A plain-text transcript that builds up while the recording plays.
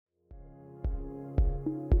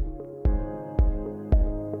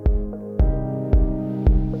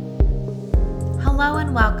Hello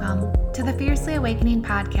and welcome to the Fiercely Awakening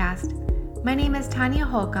podcast. My name is Tonya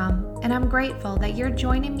Holcomb, and I'm grateful that you're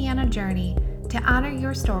joining me on a journey to honor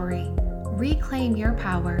your story, reclaim your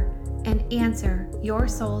power, and answer your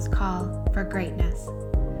soul's call for greatness.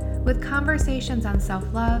 With conversations on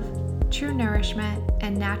self-love, true nourishment,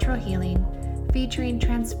 and natural healing, featuring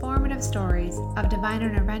transformative stories of divine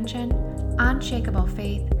intervention, unshakable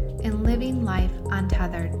faith, and living life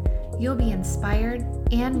untethered, you'll be inspired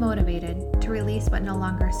and motivated to release what no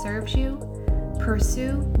longer serves you,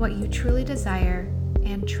 pursue what you truly desire,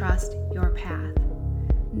 and trust your path.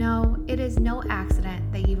 No, it is no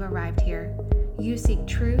accident that you've arrived here. You seek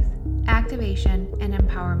truth, activation, and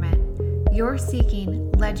empowerment. Your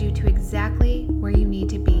seeking led you to exactly where you need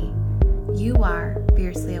to be. You are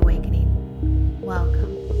Fiercely Awakening.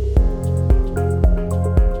 Welcome.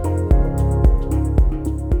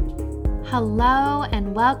 Hello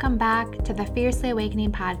and welcome back to the Fiercely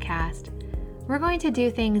Awakening podcast. We're going to do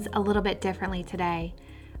things a little bit differently today.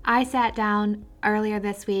 I sat down earlier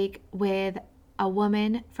this week with a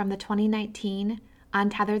woman from the 2019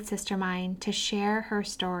 Untethered Sister Mind to share her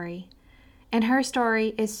story. And her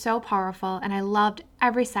story is so powerful, and I loved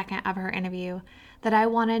every second of her interview that I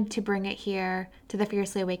wanted to bring it here to the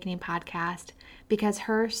Fiercely Awakening podcast because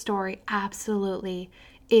her story absolutely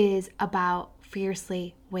is about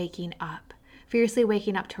fiercely waking up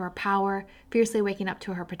to her power, fiercely waking up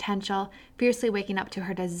to her potential, fiercely waking up to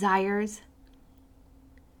her desires.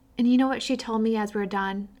 And you know what she told me as we were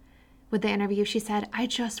done with the interview? She said, I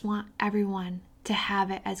just want everyone to have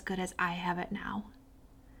it as good as I have it now.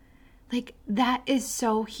 Like, that is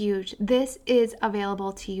so huge. This is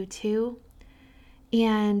available to you too.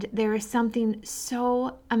 And there is something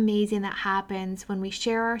so amazing that happens when we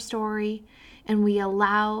share our story and we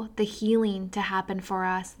allow the healing to happen for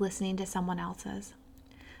us listening to someone else's.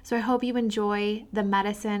 So I hope you enjoy the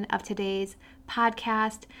medicine of today's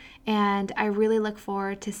podcast, and I really look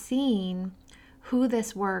forward to seeing who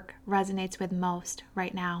this work resonates with most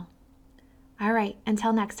right now. All right,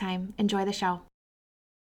 until next time, enjoy the show.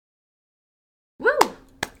 Woo!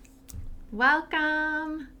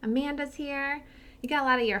 Welcome. Amanda's here. You got a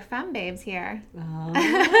lot of your femme babes here.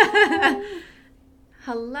 Oh.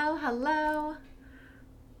 Hello.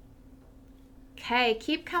 Okay,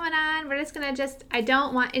 keep coming on. We're just going to I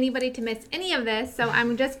don't want anybody to miss any of this, so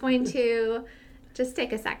I'm just going to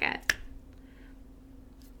take a second.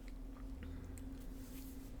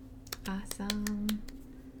 Awesome.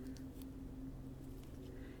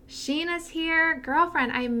 Sheena's here.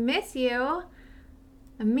 Girlfriend, I miss you.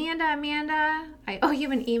 Amanda, I owe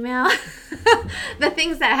you an email. The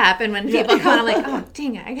things that happen when people come, I'm like, oh,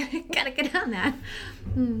 dang it, I gotta get on that.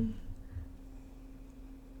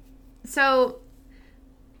 So,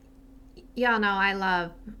 y'all know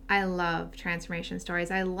I love transformation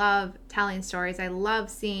stories. I love telling stories. I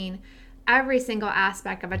love seeing every single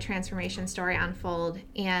aspect of a transformation story unfold.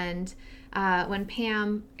 And when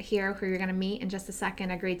Pam here, who you're going to meet in just a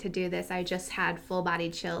second, agreed to do this, I just had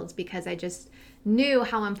full-body chills because I just knew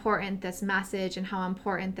how important this message and how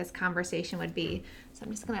important this conversation would be. So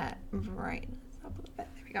I'm just going to brighten this up a little bit.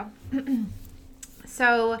 There we go.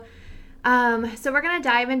 So we're going to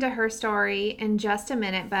dive into her story in just a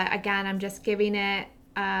minute. But again, I'm just giving it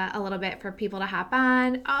a little bit for people to hop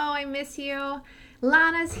on. Oh, I miss you.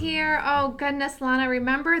 Lana's here. Oh, goodness, Lana.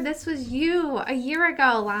 Remember, this was you a year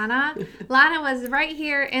ago, Lana. Lana was right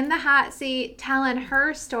here in the hot seat telling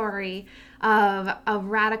her story of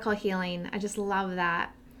radical healing. I just love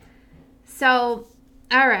that. So,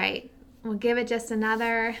 all right. We'll give it just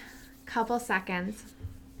another couple seconds.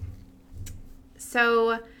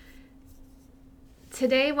 So,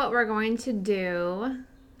 today what we're going to do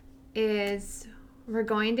is we're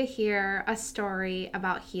going to hear a story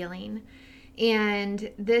about healing.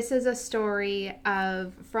 And this is a story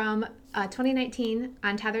from 2019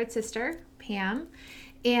 Untethered Sister, Pam.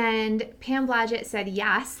 And Pam Blodgett said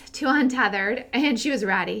yes to Untethered, and she was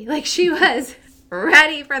ready. Like, she was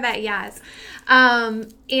ready for that yes.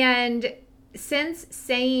 And since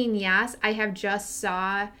saying yes, I have just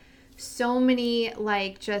saw so many,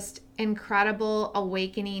 like, just incredible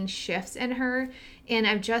awakening shifts in her. And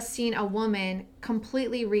I've just seen a woman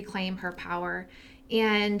completely reclaim her power.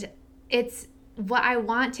 And it's what I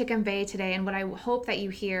want to convey today, and what I hope that you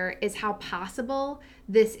hear is how possible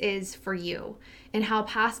this is for you, and how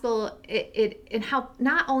possible and how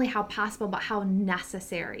not only how possible, but how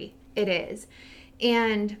necessary it is.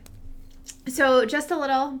 And so just a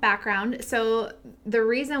little background. So the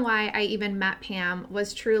reason why I even met Pam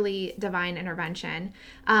was truly divine intervention.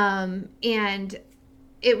 And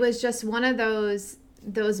it was just one of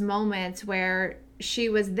those moments where she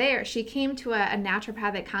was there. She came to a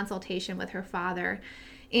naturopathic consultation with her father,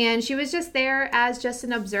 and she was just there as just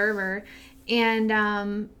an observer. And,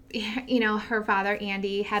 her father,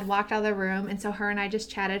 Andy, had walked out of the room. And so her and I just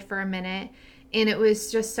chatted for a minute. And it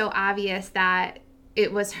was just so obvious that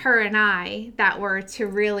it was her and I that were to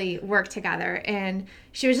really work together. And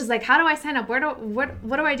she was just like, how do I sign up? What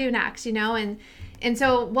do I do next? And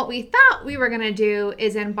so what we thought we were going to do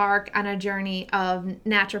is embark on a journey of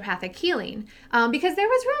naturopathic healing, because there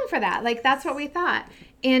was room for that. Like, that's what we thought.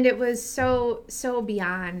 And it was so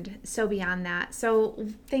beyond that. So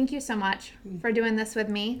thank you so much for doing this with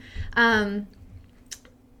me. I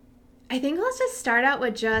think let's just start out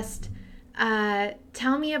with just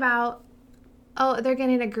tell me about, they're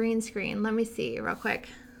getting a green screen. Let me see real quick.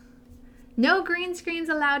 No green screens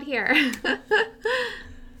allowed here.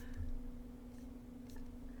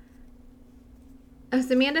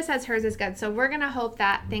 So Amanda says hers is good. So we're going to hope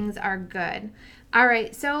that things are good. All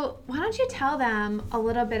right. So why don't you tell them a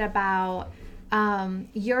little bit about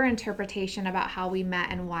your interpretation about how we met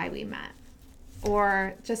and why we met,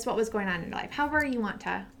 or just what was going on in your life, however you want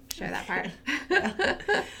to share that part.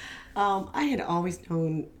 I had always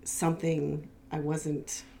known something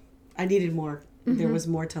I needed more. Mm-hmm. There was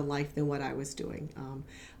more to life than what I was doing.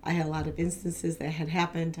 I had a lot of instances that had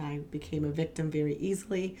happened. I became a victim very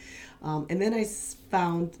easily. And then I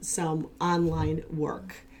found some online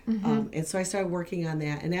work. Mm-hmm. And so I started working on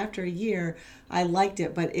that. And after a year, I liked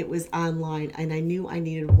it, but it was online. And I knew I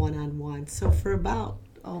needed one-on-one. So for about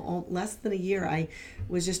less than a year, I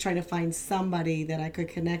was just trying to find somebody that I could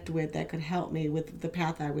connect with that could help me with the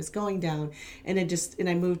path I was going down. And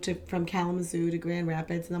I moved from Kalamazoo to Grand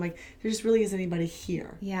Rapids, and I'm like, there just really isn't anybody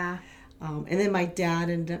here. Yeah. And then my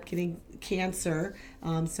dad ended up getting cancer,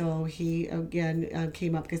 so he again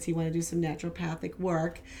came up because he wanted to do some naturopathic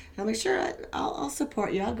work. And I'm like, sure, I'll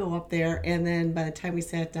support you. I'll go up there. And then by the time we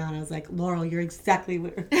sat down, I was like, Laurel, you're exactly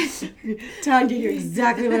Tonya, you're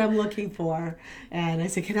exactly what I'm looking for. And I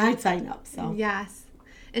said, can I sign up? So yes.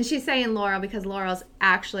 And she's saying Laurel because Laurel's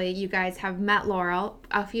actually, you guys have met Laurel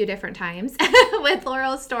a few different times with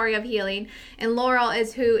Laurel's story of healing. And Laurel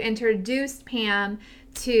is who introduced Pam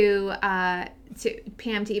to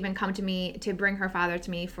Pam to even come to me, to bring her father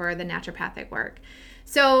to me for the naturopathic work.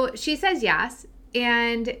 So she says yes,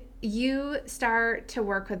 and you start to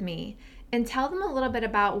work with me. And tell them a little bit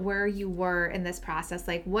about where you were in this process,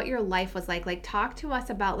 like what your life was like. Like, talk to us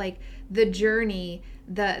about like the journey,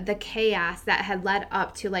 the chaos that had led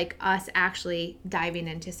up to like us actually diving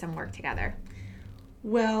into some work together.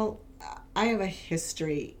 Well, I have a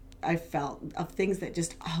history, I felt, of things that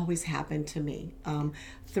just always happen to me.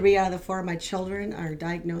 3 out of the 4 of my children are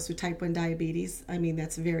diagnosed with type 1 diabetes. I mean,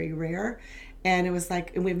 that's very rare. And it was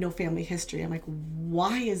like, and we have no family history. I'm like,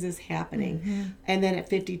 why is this happening? Mm-hmm. And then at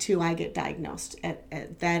 52, I get diagnosed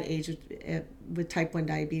at that age with type 1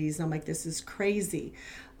 diabetes. I'm like, this is crazy.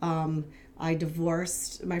 I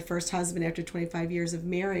divorced my first husband after 25 years of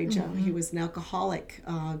marriage. Mm-hmm. He was an alcoholic.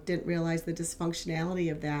 Didn't realize the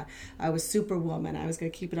dysfunctionality of that. I was superwoman. I was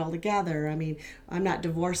going to keep it all together. I mean, I'm not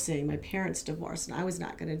divorcing. My parents divorced, and I was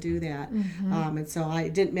not going to do that. Mm-hmm. And so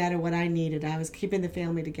it didn't matter what I needed. I was keeping the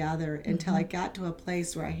family together until I got to a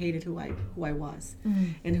place where I hated who I was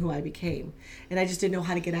and who I became. And I just didn't know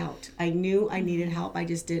how to get out. I knew I needed help. I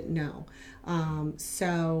just didn't know.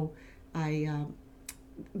 So I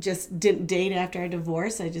just didn't date after I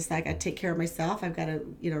divorced. I just like, I take care of myself. I've got to,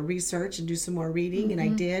 research and do some more reading. Mm-hmm.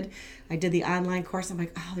 And I did the online course. I'm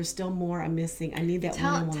like, oh, there's still more I'm missing. I need that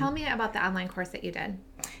one-on-one. Tell me about the online course that you did.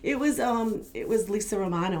 It was Lisa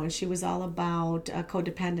Romano, and she was all about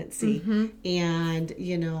codependency and,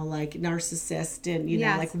 like narcissist and,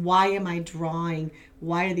 like, why am I drawing?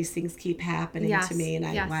 Why do these things keep happening to me?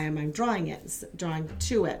 And why am I drawing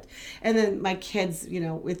to it? And then my kids,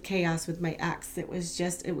 with chaos with my ex, it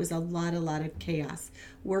was a lot of chaos.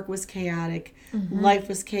 Work was chaotic. Mm-hmm. Life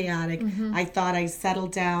was chaotic. Mm-hmm. I thought I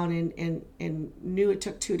settled down and knew it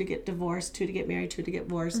took 2 to get divorced, 2 to get married, 2 to get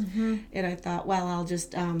divorced. Mm-hmm. And I thought, well, I'll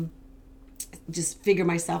just figure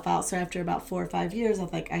myself out. So after about 4 or 5 years, I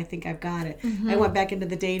was like, I think I've got it. Mm-hmm. I went back into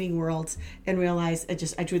the dating world and realized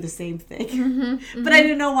I drew the same thing. Mm-hmm. But I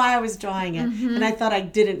didn't know why I was drawing it. Mm-hmm. And I thought I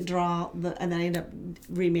didn't draw, and then I ended up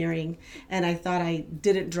remarrying. And I thought I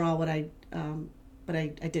didn't draw what but I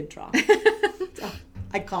did draw. So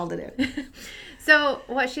I called it in. So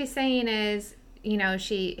what she's saying is,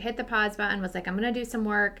 she hit the pause button, was like, I'm going to do some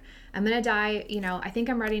work. I'm going to die. I think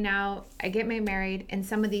I'm ready now. I get married. And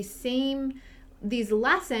some of these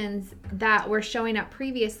lessons that were showing up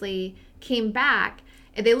previously came back.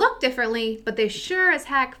 They looked differently, but they sure as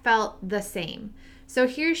heck felt the same. So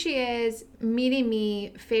here she is meeting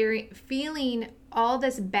me, feeling all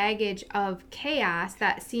this baggage of chaos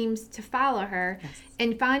that seems to follow her,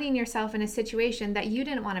 and finding yourself in a situation that you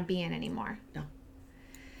didn't want to be in anymore. No.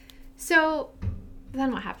 So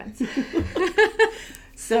then what happens?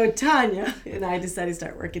 So Tonya and I decided to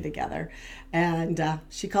start working together, and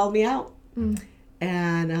she called me out.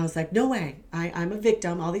 And I was like, no way. I'm a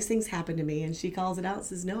victim. All these things happen to me. And she calls it out and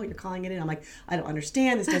says, no, you're calling it in. I'm like, I don't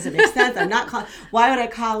understand. This doesn't make sense. I'm not calling. Why would I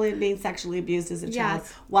call in being sexually abused as a child?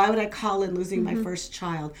 Why would I call in losing my first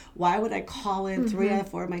child? Why would I call in 3 out of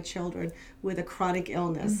 4 of my children with a chronic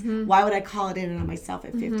illness? Why would I call it in on myself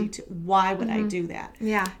at 52? Why would I do that?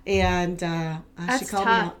 Yeah. And she called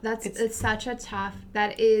me out. It's such a tough,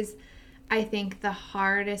 that is, I think, the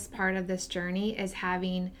hardest part of this journey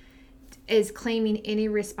is claiming any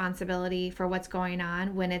responsibility for what's going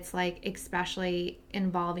on when it's like, especially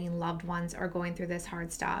involving loved ones or going through this hard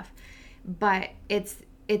stuff. But it's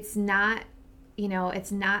not,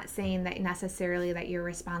 it's not saying that necessarily that you're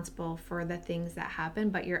responsible for the things that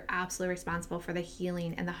happen, but you're absolutely responsible for the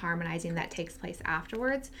healing and the harmonizing that takes place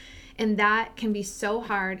afterwards. And that can be so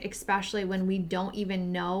hard, especially when we don't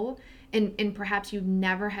even know, and perhaps you've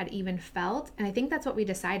never had even felt. And I think that's what we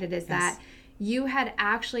decided, is that you had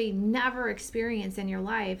actually never experienced in your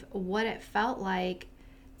life what it felt like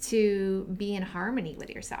to be in harmony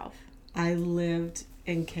with yourself. I lived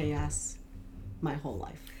in chaos my whole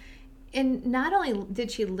life. And not only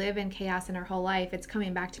did she live in chaos in her whole life, it's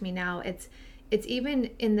coming back to me now. It's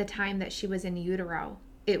even in the time that she was in utero,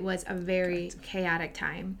 it was a very chaotic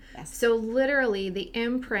time. Yes. So literally the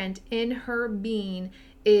imprint in her being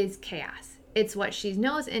is chaos. It's what she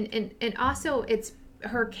knows. And also it's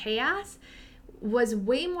her chaos was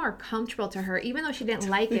way more comfortable to her, even though she didn't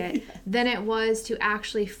like it, than it was to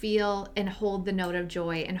actually feel and hold the note of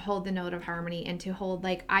joy and hold the note of harmony, and to hold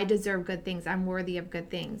like, I deserve good things. I'm worthy of good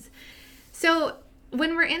things. So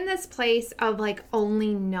when we're in this place of like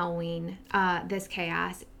only knowing this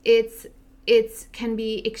chaos, it can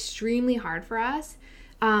be extremely hard for us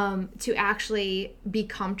to actually be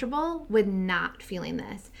comfortable with not feeling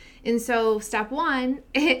this. And so step one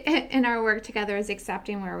in our work together is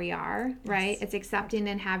accepting where we are, right? It's accepting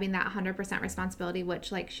and having that 100% responsibility,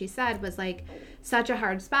 which, like she said, was like such a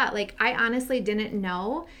hard spot. Like, I honestly didn't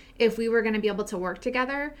know if we were going to be able to work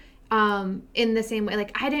together in the same way.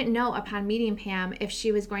 Like, I didn't know upon meeting Pam if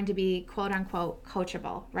she was going to be quote unquote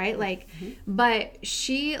coachable, right? Like, but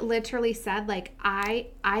she literally said, like, I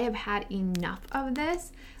have had enough of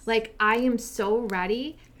this. Like, I am so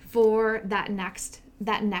ready for that next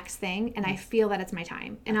thing, and I feel that it's my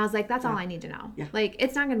time. And I was like, that's all I need to know. Like,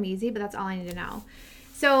 it's not going to be easy, but that's all I need to know.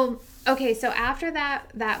 So, okay, so after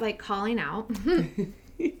that like calling out,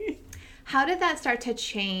 how did that start to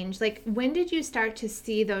change? Like, when did you start to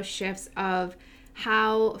see those shifts of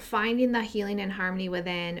how finding the healing and harmony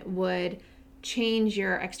within would change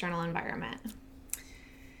your external environment?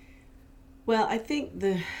 Well, I think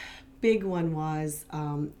the big one was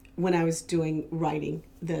when I was doing riding,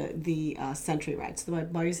 the Century Ride. So my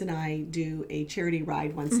boys and I do a charity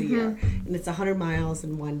ride once a year, and it's 100 miles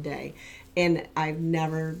in one day. And I've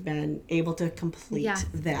never been able to complete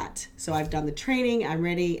that. So I've done the training, I'm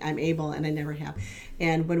ready, I'm able, and I never have.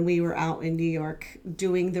 And when we were out in New York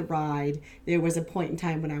doing the ride, there was a point in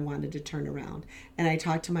time when I wanted to turn around. And I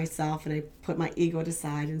talked to myself, and I put my ego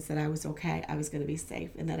aside and said I was okay, I was going to be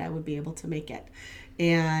safe, and that I would be able to make it.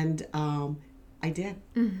 And I did.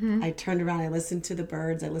 I turned around, I listened to the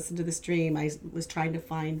birds, I listened to the stream. I was trying to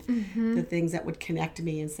find the things that would connect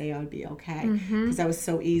me and say I would be okay. Because I was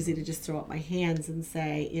so easy to just throw up my hands and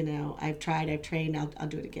say, I've tried, I've trained, I'll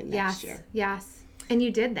do it again next year. Yes. And you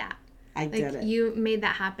did that. I did it. You made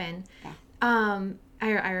that happen. Yeah.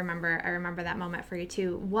 I remember that moment for you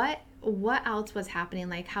too. What else was happening?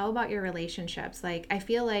 Like, how about your relationships? Like, I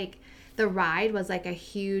feel like the ride was like a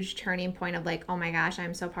huge turning point of like, oh my gosh,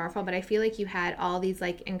 I'm so powerful. But I feel like you had all these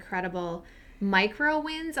like incredible micro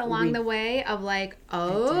wins along the way of like,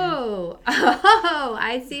 I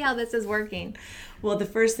see how this is working. Well, the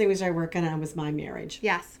first thing we started working on was my marriage.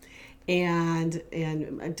 Yes. And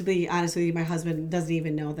to be honest with you, my husband doesn't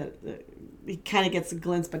even know that. He kind of gets a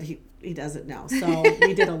glimpse, but he doesn't know. So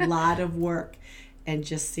we did a lot of work, and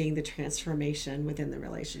just seeing the transformation within the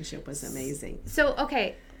relationship was amazing. So,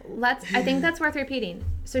 okay. I think that's worth repeating.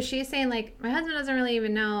 So she's saying, like, my husband doesn't really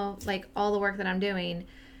even know, like, all the work that I'm doing.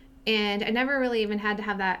 And I never really even had to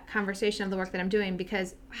have that conversation of the work that I'm doing,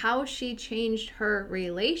 because how she changed her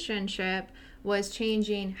relationship was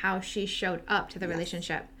changing how she showed up to the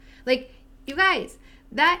relationship. Like, you guys,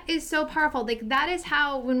 That is so powerful. Like, that is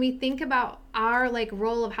how, when we think about our like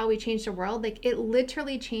role of how we change the world, like it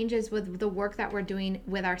literally changes with the work that we're doing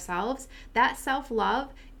with ourselves. That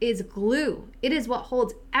self-love is glue. It is what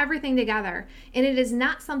holds everything together. And it is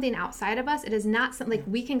not something outside of us. It is not something like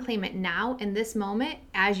we can claim it now in this moment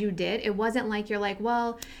as you did. It wasn't like you're like,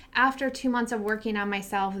 well, after 2 months of working on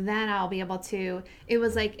myself, then I'll be able to. It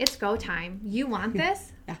was like, it's go time. You want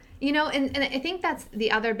this? Yeah. You know, and I think that's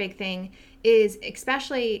the other big thing is,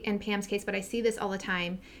 especially in Pam's case, but I see this all the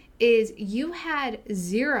time, is you had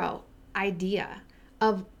zero idea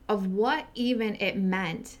of what even it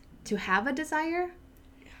meant to have a desire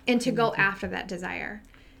and to go after that desire.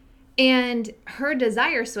 And her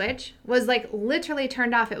desire switch was like literally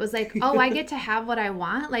turned off. It was like, oh, I get to have what I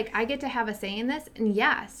want. Like, I get to have a say in this. And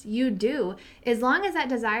yes, you do. As long as that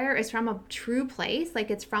desire is from a true place, like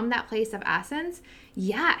it's from that place of essence,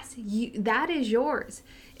 yes, that is yours.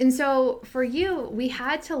 And so for you, we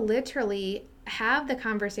had to literally have the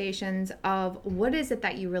conversations of what is it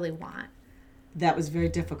that you really want? That was very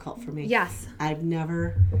difficult for me. Yes. I've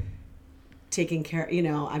never taken care,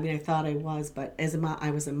 I thought I was, but as a mom,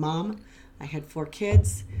 I was a mom. I had 4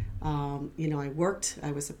 kids. I worked.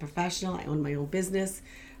 I was a professional. I owned my own business.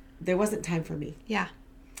 There wasn't time for me. Yeah.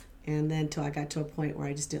 And then till I got to a point where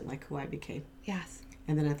I just didn't like who I became. Yes.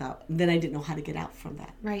 And then I didn't know how to get out from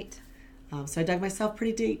that. Right. So I dug myself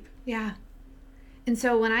pretty deep. Yeah. And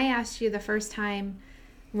so when I asked you the first time,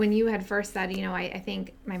 when you had first said, I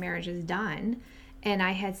think my marriage is done, and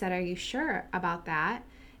I had said, are you sure about that?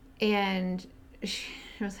 And she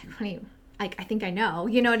was like, what do you, like, I think I know,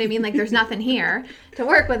 you know what I mean? Like, there's nothing here to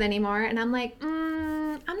work with anymore. And I'm like,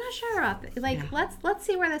 I'm not sure about that. Like, yeah. let's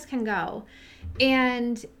see where this can go.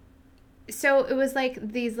 And so it was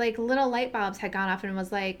like these like little light bulbs had gone off, and it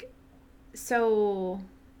was like, so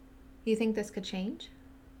you think this could change?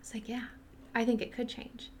 It's like, yeah, I think it could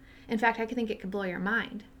change. In fact, I think it could blow your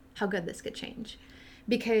mind how good this could change,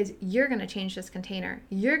 because you're going to change this container.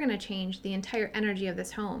 You're going to change the entire energy of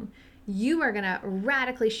this home. You are going to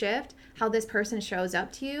radically shift how this person shows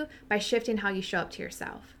up to you by shifting how you show up to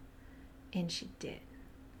yourself. And she did.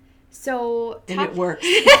 So, and it works.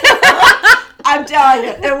 I'm telling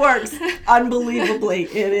you, it works unbelievably.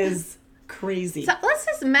 It is crazy. So let's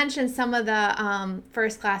just mention some of the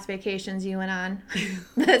first class vacations you went on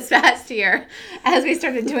this past year as we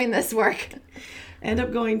started doing this work. Ended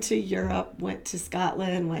up going to Europe, went to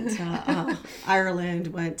Scotland, went to Ireland,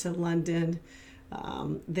 went to London,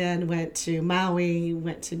 then went to Maui,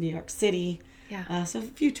 went to New York City. Yeah. So a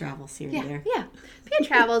few travels here and there. Yeah. A few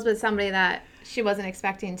travels with somebody that she wasn't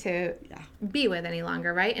expecting to be with any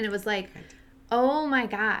longer, right? And it was like, oh my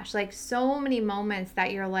gosh, like so many moments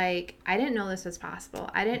that you're like, I didn't know this was possible.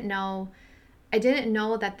 I didn't know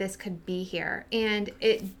that this could be here. And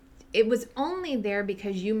it was only there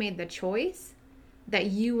because you made the choice that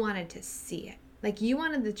you wanted to see it. Like you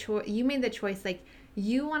made the choice, like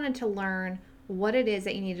you wanted to learn what it is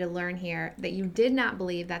that you needed to learn here, that you did not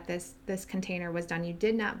believe that this container was done. You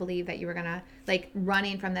did not believe that you were going to, like,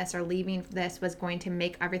 running from this or leaving this was going to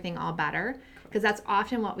make everything all better. Because that's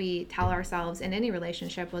often what we tell ourselves in any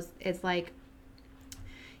relationship is like,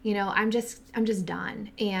 I'm just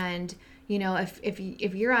done. And,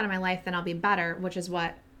 if you're out of my life, then I'll be better, which is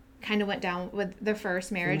what kind of went down with the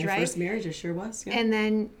first marriage, right? First marriage, it sure was. Yeah. And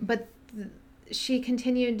then, but she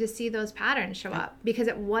continued to see those patterns show up because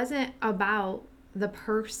it wasn't about the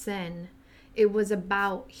person. It was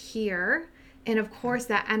about here. And of course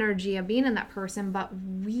that energy of being in that person, but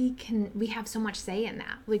we have so much say in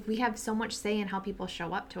that. Like we have so much say in how people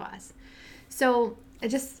show up to us. So I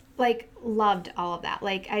just loved all of that.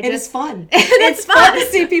 It's fun. It's fun to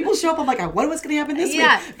see people show up. I'm like, I wonder what's going to happen this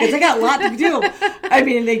week. Because I got a lot to do. I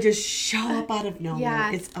mean, they just show up out of nowhere.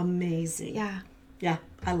 Yeah. It's amazing. Yeah. Yeah.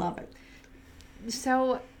 I love it.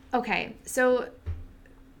 So, okay. So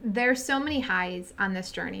there's so many highs on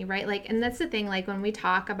this journey, right? And that's the thing, when we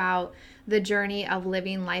talk about the journey of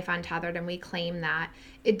living life untethered and we claim that,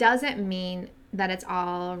 it doesn't mean that it's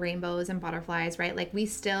all rainbows and butterflies, right? We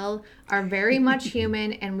still are very much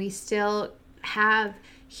human and we still have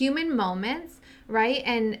human moments, right?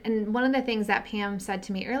 And one of the things that Pam said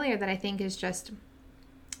to me earlier that I think is just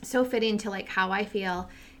so fitting to how I feel,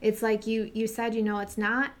 it's like you said, it's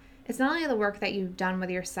not only the work that you've done with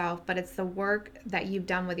yourself, but it's the work that you've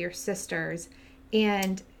done with your sisters.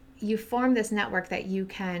 And you form this network that you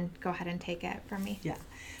can go ahead and take it from me. Yeah.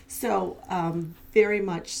 So very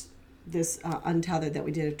much this Untethered that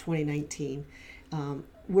we did in 2019,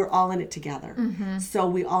 we're all in it together. Mm-hmm. So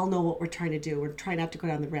we all know what we're trying to do. We're trying not to go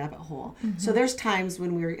down the rabbit hole. Mm-hmm. So there's times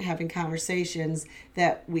when we're having conversations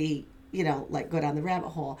that we like go down the rabbit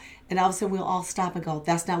hole. And all of a sudden we'll all stop and go,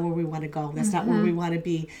 that's not where we want to go. That's not where we want to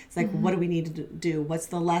be. It's like, what do we need to do? What's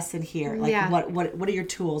the lesson here? Like, what are your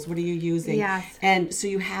tools? What are you using? Yes. And so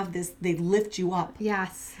you have this, they lift you up.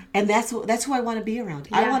 Yes. And that's who I want to be around.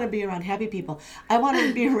 I want to be around happy people. I want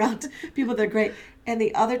to be around people that are great. And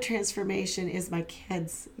the other transformation is my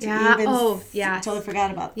kids. Yes. Totally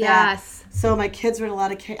forgot about that. Yes. So my kids were in a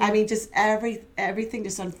lot of, just everything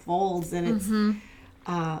just unfolds, and it's,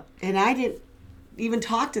 and I didn't even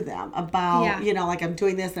talk to them about, like I'm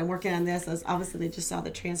doing this and I'm working on this. As obviously they just saw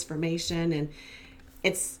the transformation, and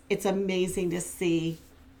it's amazing to see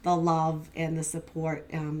the love and the support,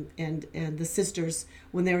 and the sisters,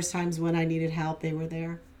 when there was times when I needed help, they were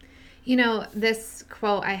there. This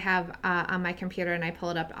quote I have on my computer, and I pull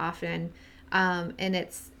it up often, and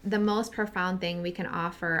it's the most profound thing we can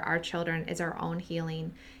offer our children is our own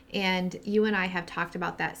healing. And you and I have talked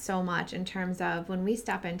about that so much in terms of when we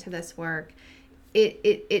step into this work,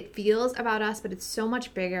 it feels about us, but it's so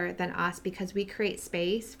much bigger than us, because we create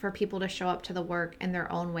space for people to show up to the work in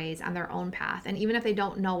their own ways, on their own path. And even if they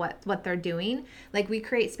don't know what they're doing, like we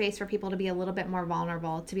create space for people to be a little bit more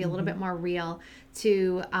vulnerable, to be a little bit more real,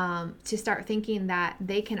 to start thinking that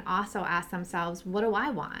they can also ask themselves, what do I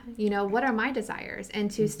want? What are my desires?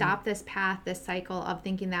 And to stop this path, this cycle of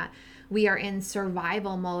thinking that we are in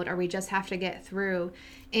survival mode, or we just have to get through.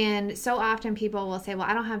 And so often people will say, well,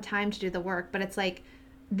 I don't have time to do the work. But it's like,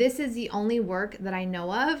 this is the only work that I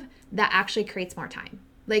know of that actually creates more time.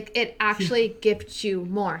 Like, it actually gives you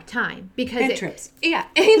more time. Because trips.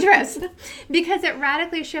 Because it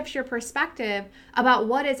radically shifts your perspective about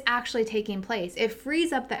what is actually taking place. It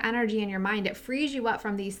frees up the energy in your mind. It frees you up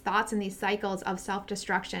from these thoughts and these cycles of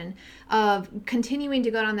self-destruction, of continuing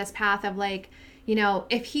to go down this path of like,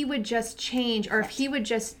 if he would just change, or if he would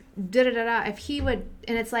just if he would,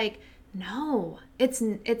 and it's like, no, it's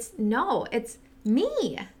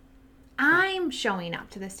me. I'm showing up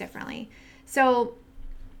to this differently. So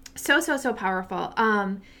powerful.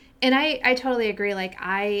 And I totally agree. Like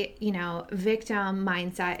victim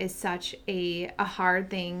mindset is such a hard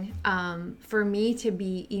thing for me to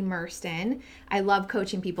be immersed in. I love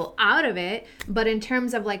coaching people out of it, but in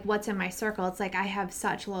terms of like what's in my circle, it's like I have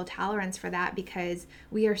such low tolerance for that, because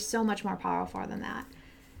we are so much more powerful than that.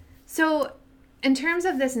 So in terms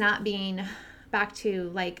of this not being, back to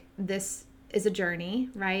like, this is a journey,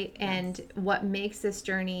 right? And what makes this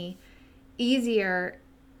journey easier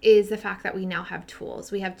is the fact that we now have tools.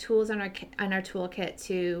 We have tools on our toolkit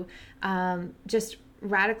to just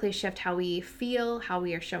radically shift how we feel, how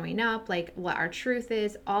we are showing up, like what our truth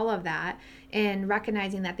is, all of that, and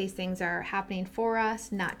recognizing that these things are happening for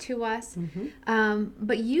us, not to us.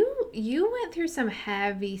 But you went through some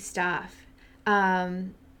heavy stuff.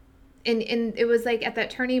 And it was like at that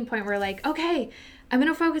turning point where like, okay, I'm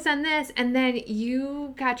going to focus on this. And then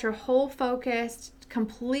you got your whole focus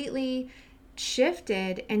completely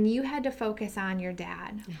shifted, and you had to focus on your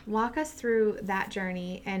dad. Walk us through that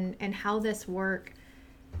journey and how this work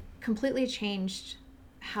completely changed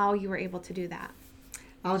how you were able to do that.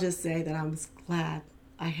 I'll just say that I was glad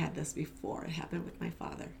I had this before it happened with my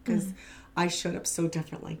father, because I showed up so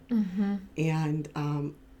differently. And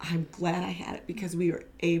I'm glad I had it, because we were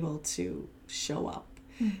able to show up.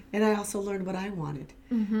 And I also learned what I wanted.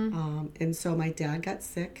 And so my dad got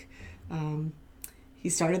sick. He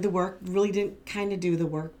started the work, really didn't kind of do the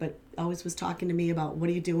work, but always was talking to me about, what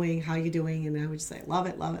are you doing? How are you doing? And I would just say, love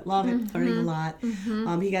it, love it, love it, learning a lot.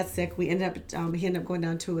 He got sick. He ended up going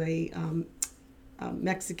down to a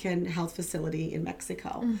Mexican health facility in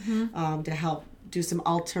Mexico to help do some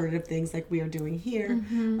alternative things like we are doing here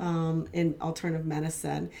in alternative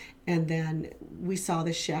medicine. And then we saw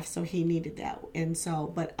the shift, so he needed that. And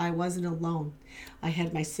so, but I wasn't alone. I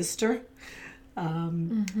had my sister,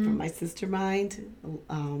 from my sister mind,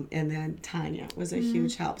 and then Tonya was a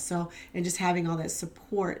huge help. So, and just having all that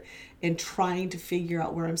support and trying to figure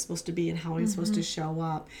out where I'm supposed to be and how I'm supposed to show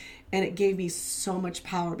up. And it gave me so much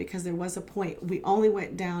power, because there was a point, we only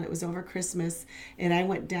went down, it was over Christmas, and I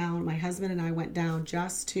went down, my husband and I went down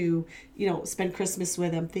just to, spend Christmas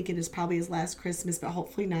with him, thinking it's probably his last Christmas, but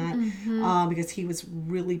hopefully not, because he was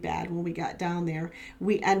really bad when we got down there.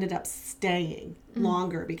 We ended up staying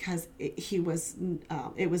longer, because it was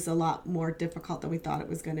a lot more difficult than we thought it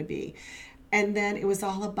was going to be. And then it was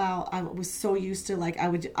all about, I was so used to, like, I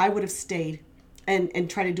would have stayed and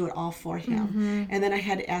try to do it all for him. And then I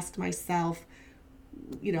had to ask myself,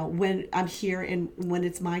 when I'm here and when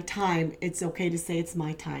it's my time, it's okay to say it's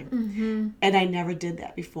my time. And I never did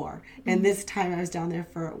that before. And this time I was down there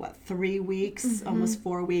for 3 weeks, almost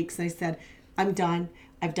 4 weeks. And I said, I'm done.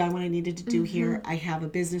 I've done what I needed to do here. I have a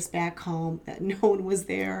business back home that no one was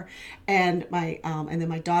there. And and then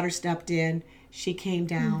my daughter stepped in. She came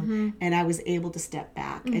down and I was able to step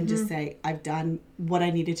back and just say, I've done what I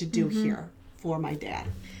needed to do here for my dad.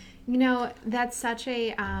 You know, that's such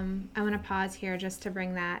a, I want to pause here just to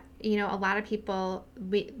bring that, you know, a lot of people,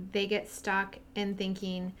 they get stuck in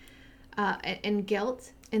thinking, in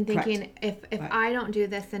guilt and thinking, if I don't do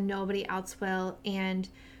this, then nobody else will. And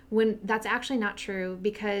when that's actually not true,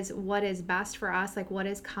 because what is best for us, like what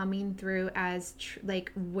is coming through as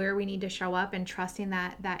like where we need to show up and trusting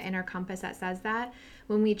that inner compass that says that,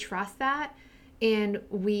 when we trust that, and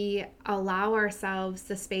we allow ourselves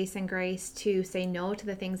the space and grace to say no to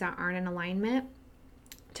the things that aren't in alignment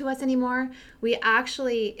to us anymore, we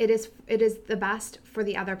actually, it is the best for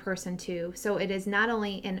the other person too. So it is not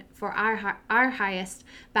only for our highest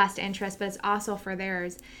best interest, but it's also for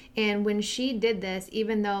theirs. And when she did this,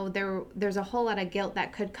 even though there's a whole lot of guilt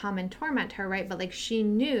that could come and torment her, right? But like she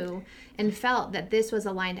knew and felt that this was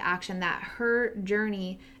aligned action, that her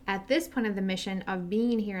journey at this point of the mission of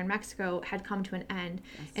being here in Mexico had come to an end.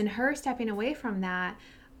 Yes. And her stepping away from that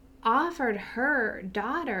offered her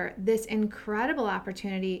daughter this incredible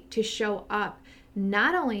opportunity to show up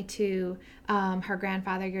not only to her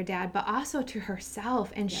grandfather, your dad, but also to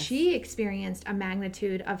herself. And she experienced a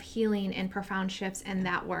magnitude of healing and profound shifts in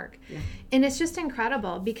that work. Yeah. And it's just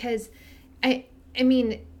incredible because I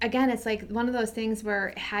mean, again, it's like one of those things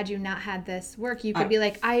where had you not had this work, you could be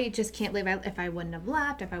like, I just can't live if I wouldn't have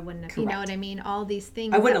left, if I wouldn't have, you know what I mean? All these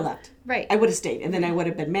things. I wouldn't have left. Right. I would have stayed. And then I would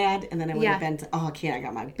have been mad. And then I would have been, I can't, I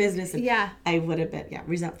got my business. And I would have been,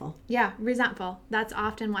 resentful. Yeah, resentful. That's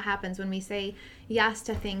often what happens when we say yes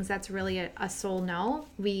to things that's really a soul no.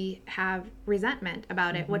 We have resentment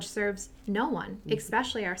about it, which serves no one,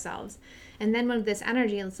 especially ourselves. And then with this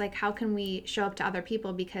energy, it's like, how can we show up to other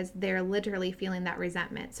people because they're literally feeling that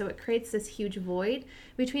resentment? So it creates this huge void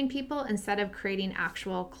between people instead of creating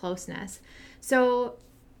actual closeness. So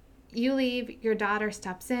you leave, your daughter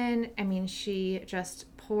steps in. I mean, she just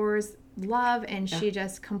pours love and she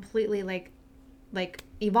just completely like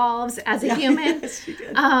evolves as a human. Yes, she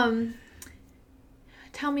did.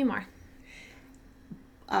 Tell me more.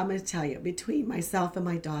 I'm going to tell you, between myself and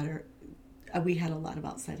my daughter, we had a lot of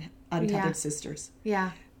untethered sisters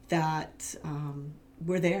that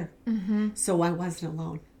were there. So I wasn't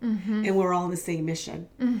alone. And we're all on the same mission.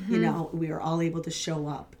 You know, we were all able to show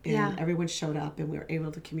up and everyone showed up and we were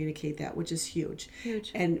able to communicate that, which is huge.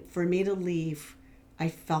 And for me to leave, I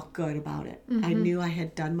felt good about it. I knew I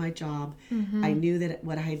had done my job. I knew that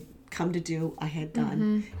what I had come to do, I had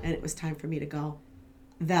done, and it was time for me to go.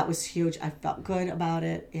 That was huge. I felt good about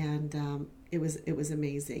it, and it was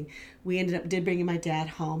amazing. We did bringing my dad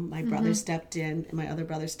home. My brother stepped in, and my other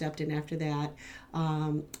brother stepped in after that.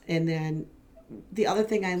 And then the other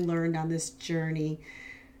thing I learned on this journey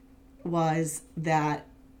was that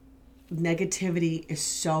negativity is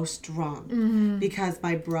so strong because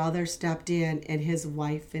my brother stepped in, and his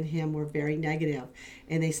wife and him were very negative,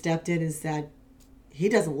 and they stepped in and said, "He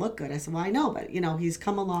doesn't look good." I said, "Well, I know, but he's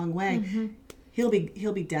come a long way. He'll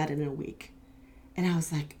be dead in a week." And I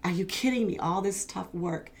was like, are you kidding me? All this tough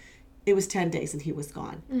work. It was 10 days and he was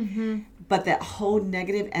gone. But that whole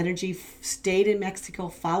negative energy stayed in Mexico,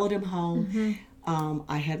 followed him home.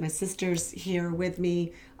 I had my sisters here with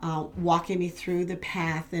me, walking me through the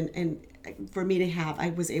path. And for me to I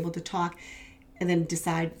was able to talk and then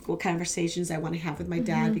decide what conversations I want to have with my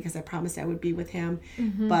dad because I promised I would be with him.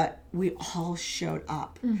 But we all showed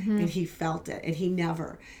up and he felt it and he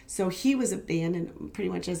never. So he was abandoned pretty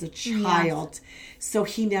much as a child. So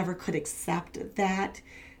he never could accept that.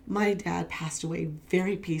 My dad passed away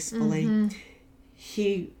very peacefully.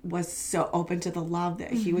 He was so open to the love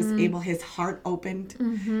that he was able, his heart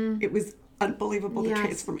opened. It was unbelievable, the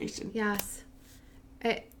transformation. Yes.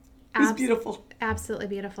 It was beautiful. Absolutely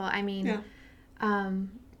beautiful. I mean,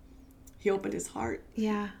 he opened his heart.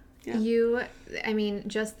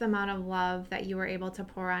 Just the amount of love that you were able to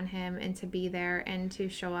pour on him and to be there and to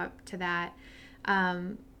show up to that.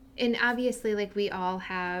 And obviously, like, we all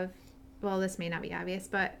have, well, this may not be obvious,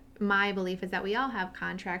 but my belief is that we all have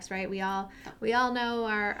contracts, right? We all know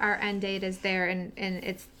our end date is there and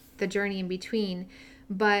it's the journey in between.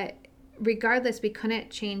 But regardless, we couldn't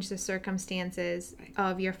change the circumstances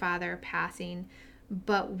of your father passing,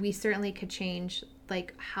 but we certainly could change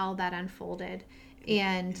like how that unfolded.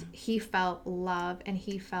 And he felt love and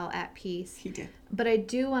he felt at peace. He did. But I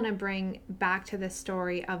do want to bring back to the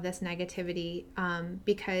story of this negativity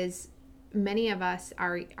because many of us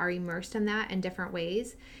are immersed in that in different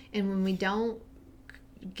ways. And when we don't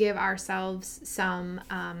give ourselves some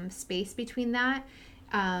space between that,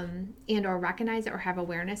 and or recognize it or have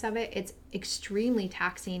awareness of it, it's extremely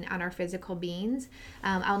taxing on our physical beings.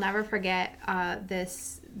 I'll never forget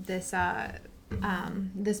this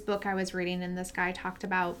book I was reading, and this guy talked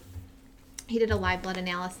about, he did a live blood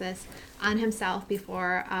analysis on himself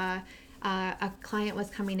before a client was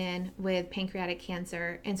coming in with pancreatic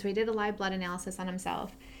cancer. And so he did a live blood analysis on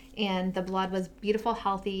himself, and the blood was beautiful,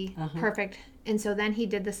 healthy, perfect. And so then he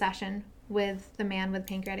did the session with the man with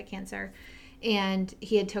pancreatic cancer, and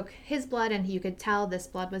he had took his blood, and you could tell this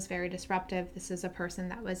blood was very disruptive. This is a person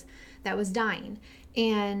that was dying.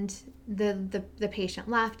 And the patient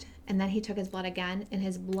left, and then he took his blood again, and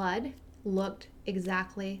his blood looked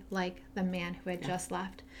exactly like the man who had just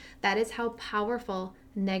left. That is how powerful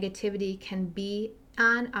negativity can be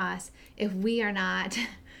on us if we are not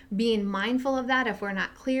being mindful of that, if we're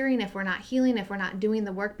not clearing, if we're not healing, if we're not doing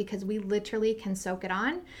the work, because we literally can soak it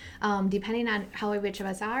on, depending on how which of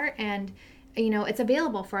us are. And it's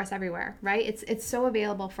available for us everywhere, right? It's so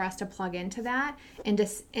available for us to plug into that,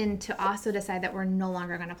 and to also decide that we're no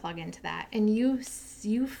longer going to plug into that. And you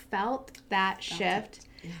felt that shift.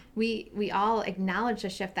 Yeah. We all acknowledge the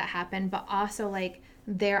shift that happened, but also like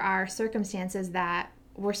there are circumstances that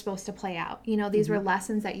were supposed to play out. These were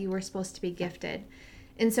lessons that you were supposed to be gifted.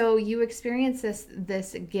 And so you experienced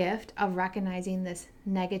this gift of recognizing this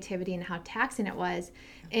negativity and how taxing it was.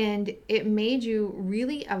 And it made you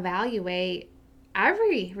really evaluate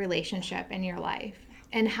every relationship in your life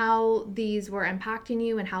and how these were impacting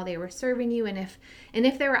you and how they were serving you, and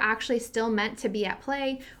if they were actually still meant to be at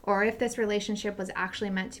play, or if this relationship was actually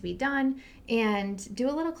meant to be done, and do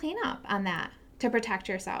a little cleanup on that to protect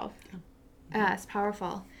yourself. It's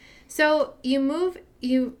powerful. So you move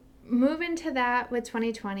into that with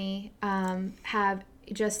 2020, have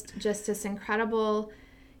just this incredible,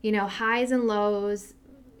 highs and lows,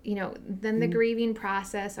 then the grieving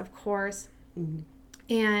process, of course.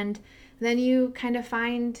 And then you kind of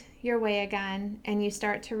find your way again, and you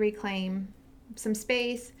start to reclaim some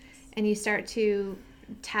space, and you start to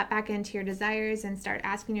tap back into your desires and start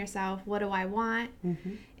asking yourself, what do I want?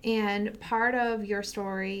 And part of your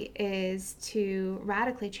story is to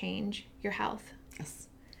radically change your health. Yes.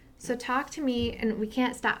 So talk to me, and we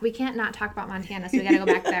can't not talk about Montana, so we got to go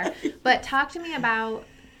back there. But talk to me about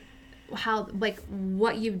how,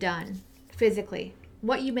 what you've done physically,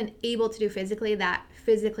 what you've been able to do physically that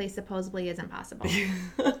physically supposedly isn't possible.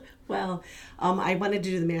 Well, I wanted to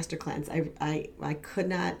do the master cleanse. I could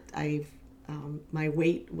not. My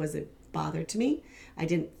weight was a bother to me.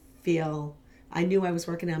 I knew I was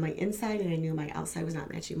working on my inside, and I knew my outside was not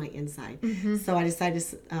matching my inside. So I decided,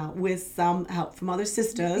 with some help from other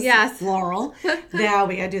sisters, Laurel, now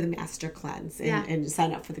we got to do the master cleanse and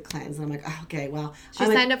sign up for the cleanse. And I'm like, oh, okay, well. She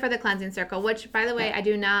signed up for the cleansing circle, which, by the way, I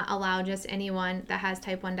do not allow just anyone that has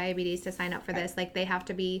type 1 diabetes to sign up for this. Like, they have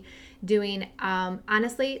to be doing,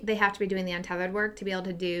 honestly, they have to be doing the untethered work to be able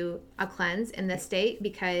to do a cleanse in this state,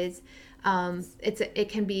 because it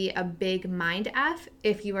can be a big mind F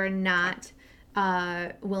if you are not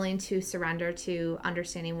willing to surrender to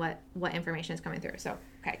understanding what information is coming through. So,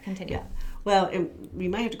 okay, continue. Yeah. Well, we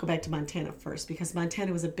might have to go back to Montana first, because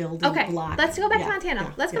Montana was a building block. Let's go back to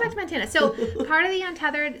Montana. Let's go back to Montana. So part of the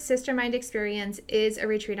Untethered Sister Mind experience is a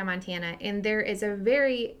retreat in Montana, and there is a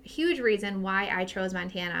very huge reason why I chose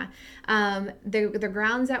Montana. The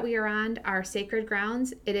grounds that we are on are sacred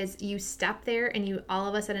grounds. It is, you step there and you all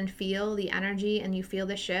of a sudden feel the energy and you feel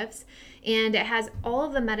the shifts. And it has all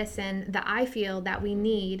of the medicine that I feel that we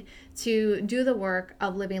need to do the work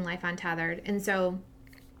of living life untethered. And so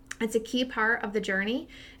it's a key part of the journey.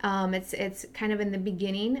 It's kind of in the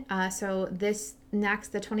beginning. So the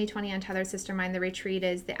 2020 Untethered Sister Mind, the retreat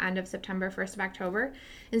is the end of September, 1st of October.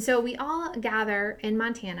 And so we all gather in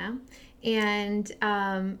Montana, and,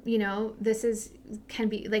 can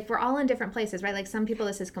be like, we're all in different places, right? Like, some people,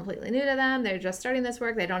 this is completely new to them. They're just starting this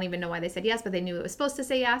work. They don't even know why they said yes, but they knew it was supposed to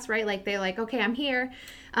say yes, right? Like, they're like, okay, I'm here.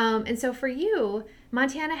 And so for you,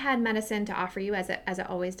 Montana had medicine to offer you, as it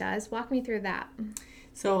always does. Walk me through that.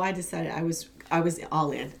 So I decided I was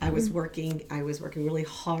all in. I was working really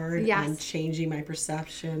hard on changing my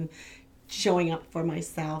perception, showing up for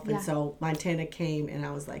myself. And so Montana came, and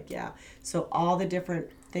I was like, yeah. So all the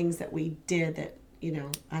different things that we did that,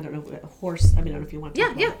 I don't know, horse, I don't know if you want to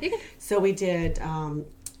talk about it. You can. So we did,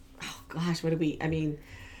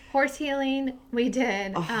 horse healing, we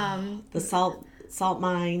did. The salt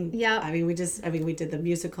mine. Yeah. We did the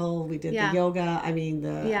musical, we did the yoga,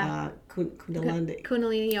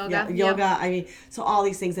 Kundalini yoga. Yoga. So all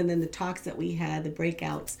these things, and then the talks that we had, the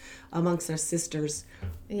breakouts amongst our sisters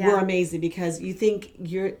were amazing, because you think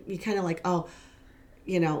you kind of like,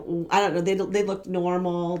 I don't know, they look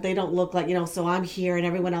normal. They don't look like, so I'm here and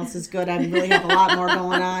everyone else is good. I really have a lot more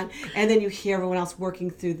going on. And then you hear everyone else working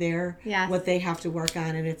through what they have to work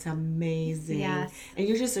on, and it's amazing. Yes. And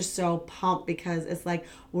you just are so pumped because it's like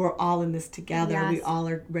we're all in this together. Yes. We all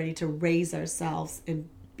are ready to raise ourselves and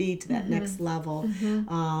be to that next level.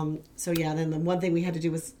 Then the one thing we had to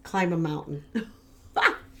do was climb a mountain,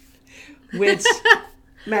 which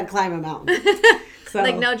meant climb a mountain. So,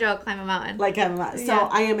 like, no joke, climb a mountain. So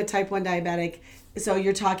I am a type 1 diabetic. So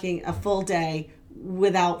you're talking a full day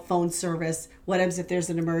without phone service. What happens if there's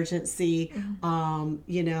an emergency?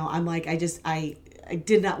 I'm like, I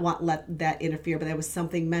did not want to let that interfere, but that was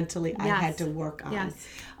something mentally I had to work on. Yes.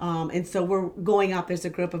 And so we're going up. There's a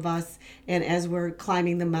group of us, and as we're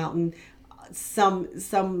climbing the mountain,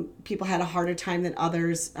 some people had a harder time than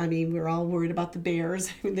others. I mean, we're all worried about the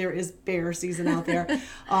bears. There is bear season out there.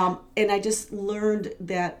 And I just learned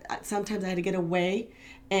that sometimes I had to get away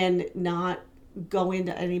and not go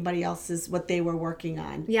into anybody else's, what they were working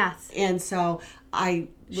on. Yes. And so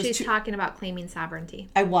She's talking about claiming sovereignty.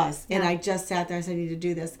 I was. Yeah. And I just sat there and said, I need to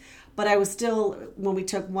do this. But I was still, when we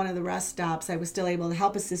took one of the rest stops, I was still able to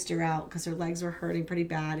help a sister out because her legs were hurting pretty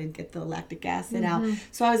bad and get the lactic acid out.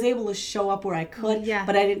 So I was able to show up where I could,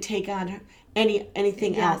 but I didn't take on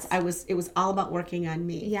anything else. It was all about working on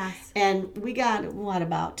me. Yes. And we got,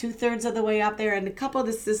 about 2/3 of the way up there, and a couple of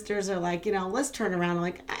the sisters are like, let's turn around. I'm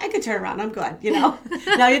like, I could turn around. I'm good, Now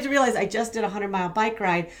you have to realize I just did a 100-mile bike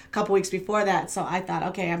ride a couple weeks before that, so I thought,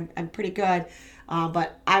 okay, I'm pretty good.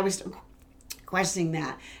 But I was questioning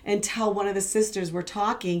that until one of the sisters were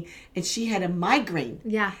talking, and she had a migraine.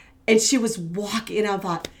 Yeah. And she was walking, and I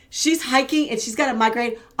thought, she's hiking and she's got a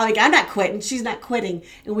migraine. I'm not quitting. She's not quitting.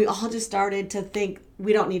 And we all just started to think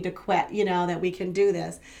we don't need to quit, that we can do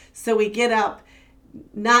this. So we get up,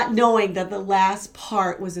 not knowing that the last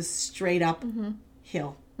part was a straight up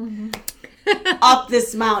hill. Up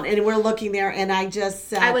this mountain, and we're looking there, and I just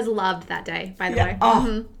said, I was loved that day, by the way.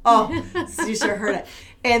 So you should have heard it.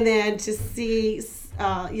 And then to see,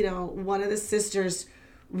 one of the sisters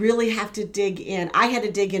really have to dig in. I had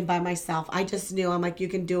to dig in by myself. I just knew, I'm like, you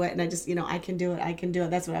can do it. And I just, I can do it.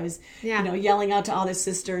 That's what I was, yelling out to all the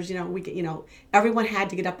sisters, everyone had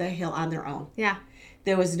to get up that hill on their own. Yeah.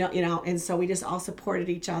 There was no, and so we just all supported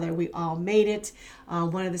each other. We all made it.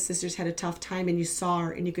 One of the sisters had a tough time, and you saw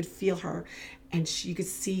her and you could feel her, and you could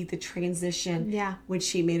see the transition when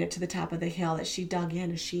she made it to the top of the hill, that she dug in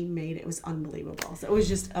and she made it. It was unbelievable. So it was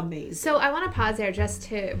just amazing. So I want to pause there just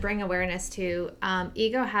to bring awareness to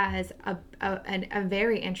ego has a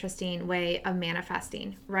very interesting way of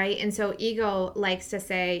manifesting, right? And so ego likes to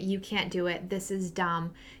say, you can't do it. This is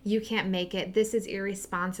dumb. You can't make it. This is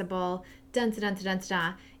irresponsible. Dun, dun, dun, dun,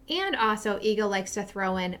 dun. And also ego likes to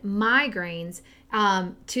throw in migraines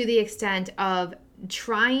to the extent of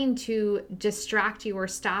trying to distract you or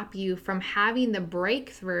stop you from having the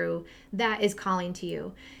breakthrough that is calling to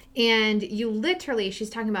you. And you literally, she's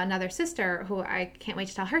talking about another sister who I can't wait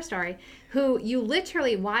to tell her story, who you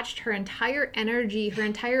literally watched her entire energy, her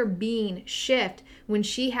entire being shift when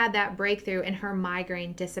she had that breakthrough and her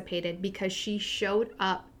migraine dissipated because she showed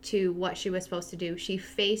up to what she was supposed to do. She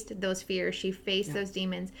faced those fears, she faced those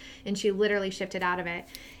demons, and she literally shifted out of it.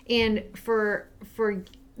 And for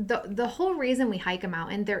the whole reason we hike a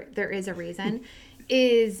mountain, there is a reason,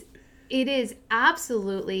 is it is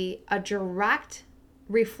absolutely a direct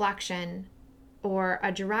reflection or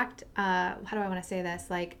a direct, how do I want to say this?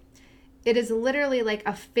 Like, it is literally like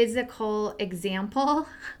a physical example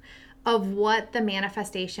of what the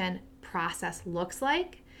manifestation process looks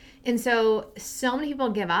like. And so many people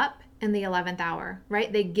give up in the 11th hour,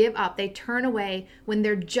 right? They give up, they turn away when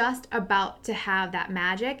they're just about to have that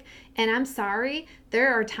magic. And I'm sorry,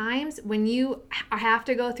 there are times when you have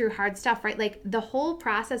to go through hard stuff, right? Like the whole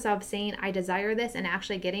process of saying, I desire this and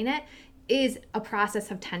actually getting it is a process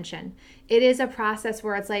of tension. It is a process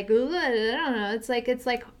where it's like, I don't know,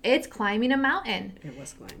 it's climbing a mountain. It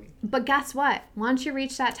was climbing. But guess what? Once you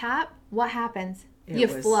reach that top, what happens? You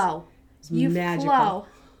flow. You flow.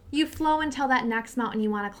 You flow until that next mountain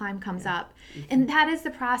you want to climb comes up. And that is the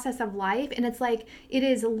process of life. And it's like, it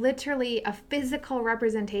is literally a physical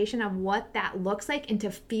representation of what that looks like, and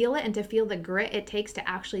to feel it and to feel the grit it takes to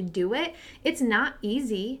actually do it. It's not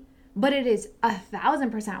easy, but it is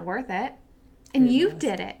 1,000% worth it. And you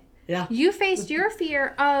did it. Yeah. You faced your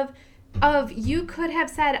fear of you could have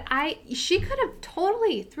said, she could have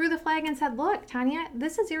totally threw the flag and said, look, Tonya,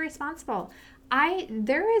 this is irresponsible.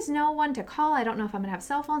 There is no one to call. I don't know if I'm going to have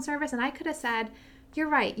cell phone service. And I could have said, you're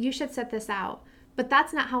right, you should set this out. But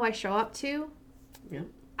that's not how I show up to. Yeah.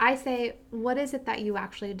 I say, what is it that you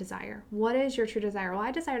actually desire? What is your true desire? Well,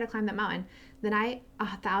 I desire to climb that mountain. Then I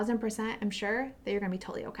 1,000% am sure that you're going to be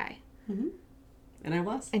totally okay. Mm-hmm. And I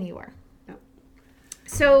was. And you were. Yep.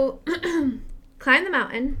 So, climb the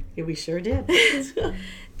mountain. Yeah, we sure did.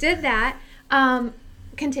 Did that.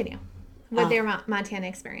 Continue with your Montana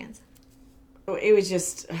experience. It was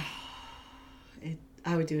just...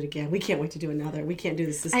 I would do it again. We can't wait to do another. We can't do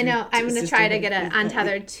the sister. I know. I'm going to try to get an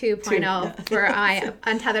Untethered 2.0 for my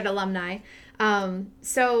Untethered alumni.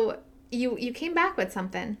 So you came back with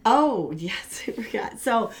something. Oh, yes. I forgot.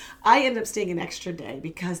 So I ended up staying an extra day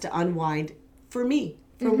because to unwind for me.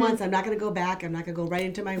 For once, I'm not going to go back. I'm not going to go right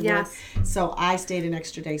into my work. Yes. So I stayed an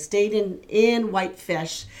extra day. Stayed in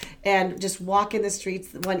Whitefish and just walking the streets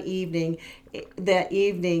that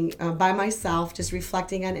evening by myself, just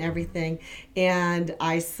reflecting on everything. And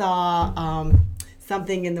I saw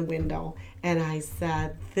something in the window. And I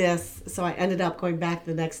said, this. So I ended up going back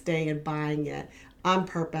the next day and buying it on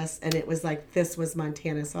purpose. And it was like, this was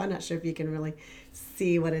Montana. So I'm not sure if you can really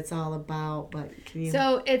see what it's all about, but can you?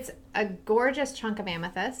 So it's a gorgeous chunk of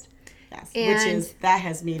amethyst. Yes, that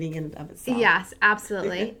has meaning in and of itself. Yes,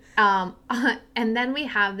 absolutely. And then we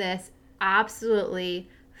have this absolutely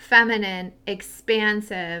feminine,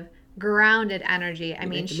 expansive, grounded energy. I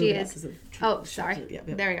mean, she is. Oh, sorry. Yeah,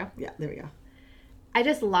 there we go. Yeah, there we go. I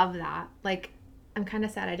just love that. Like, I'm kind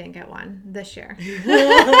of sad I didn't get one this year.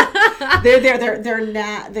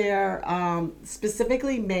 They're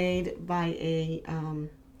specifically made by a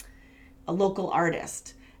local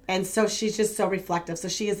artist. And so she's just so reflective. So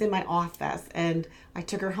she is in my office, and I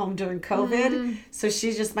took her home during COVID. So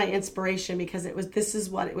she's just my inspiration because this is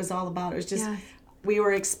what it was all about. It was just, we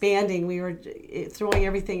were expanding, we were throwing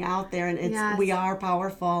everything out there, and we are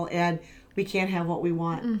powerful, and we can't have what we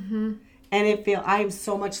want. Mm-hmm. And I am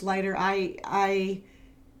so much lighter. The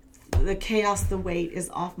chaos, the weight is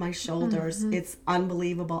off my shoulders. Mm-hmm. It's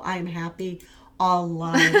unbelievable. I am happy a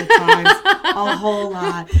lot of the times, a whole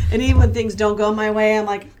lot. And even when things don't go my way, I'm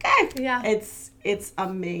like, okay. Yeah. It's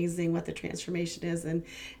amazing what the transformation is. And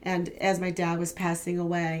as my dad was passing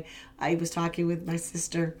away, I was talking with my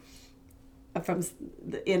sister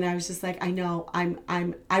and I was just like, I know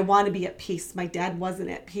I want to be at peace. My dad wasn't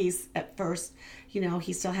at peace at first. You know,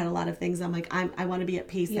 he still had a lot of things. I'm like, I want to be at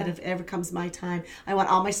peace. That if ever comes my time, I want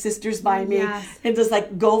all my sisters by me and just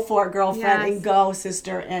like, go for it, girlfriend, and go,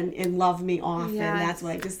 sister, and love me off. And that's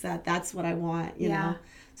what I just said. That's what I want, you know?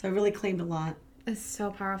 So I really claimed a lot. It's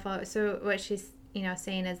so powerful. So what she's,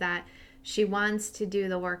 saying is that she wants to do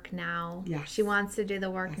the work now. Yes. She wants to do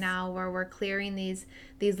the work now where we're clearing these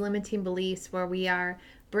limiting beliefs, where we are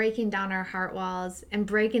breaking down our heart walls and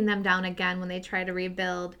breaking them down again when they try to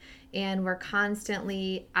rebuild. And we're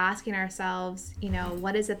constantly asking ourselves,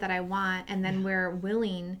 what is it that I want? And then we're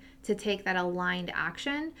willing to take that aligned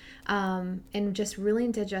action, and just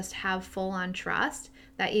willing to just have full-on trust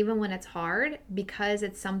that even when it's hard, because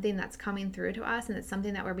it's something that's coming through to us and it's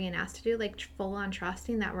something that we're being asked to do, like full-on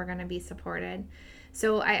trusting that we're going to be supported.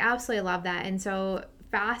 So I absolutely love that. And so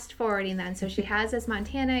fast forwarding then, so she has this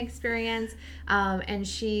Montana experience, and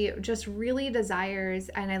she just really desires,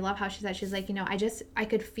 and I love how she said, she's like, I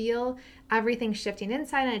could feel everything shifting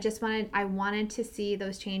inside, and I wanted to see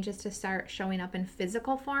those changes to start showing up in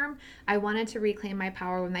physical form. I wanted to reclaim my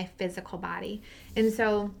power with my physical body. And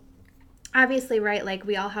so obviously, right, like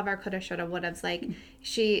we all have our coulda, shoulda, wouldas. Like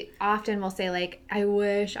she often will say, like, I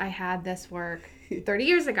wish I had this work 30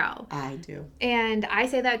 years ago. I do. And I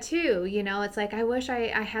say that too, it's like, I wish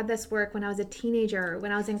I had this work when I was a teenager,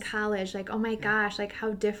 when I was in college, like, oh my gosh, like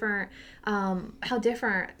how different,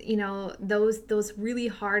 those really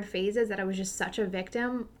hard phases that I was just such a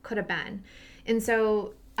victim could have been. And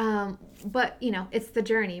so, but it's the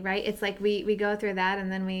journey, right? It's like we go through that,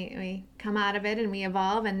 and then we come out of it and we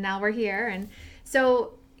evolve, and now we're here. And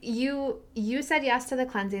so you said yes to the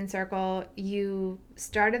cleansing circle. You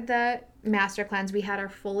started the master cleanse. We had her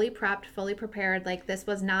fully prepped, fully prepared. Like this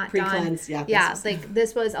was not pre-cleanse, done. Like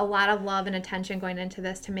this was a lot of love and attention going into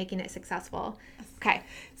this to making it successful. Okay.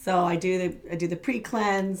 So I do the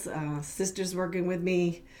pre-cleanse. Sisters working with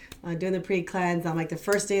me, doing the pre-cleanse. I'm like the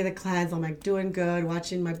first day of the cleanse. I'm like doing good,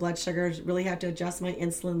 watching my blood sugars. Really have to adjust my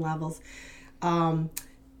insulin levels.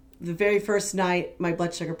 The very first night, my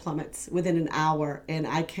blood sugar plummets within an hour, and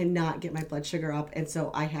I cannot get my blood sugar up, and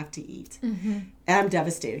so I have to eat. Mm-hmm. And I'm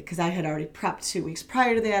devastated because I had already prepped 2 weeks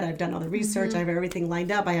prior to that. I've done all the research. Mm-hmm. I have everything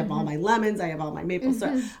lined up. I have all my lemons. I have all my maple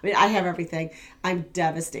syrup. I mean, I have everything. I'm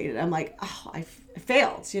devastated. I'm like, oh, I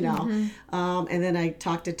failed, Mm-hmm. And then I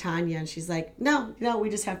talked to Tonya, and she's like, no,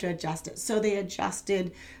 we just have to adjust it. So they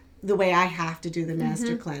adjusted the way I have to do the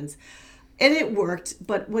master cleanse. And it worked,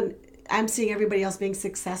 but when I'm seeing everybody else being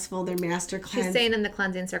successful, their master cleanse. She's staying in the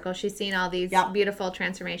cleansing circle. She's seeing all these beautiful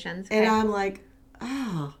transformations. Okay. And I'm like,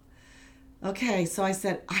 oh, okay. So I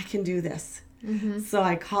said, I can do this. Mm-hmm. So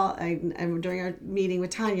during our meeting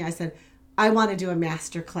with Tonya, I said, I want to do a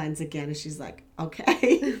master cleanse again. And she's like,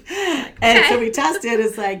 okay. And so we tested.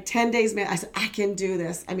 It's like 10 days. I said, I can do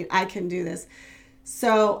this. I can do this.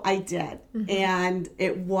 So I did. Mm-hmm. And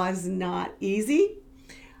it was not easy.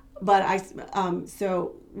 But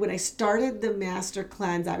so when I started the master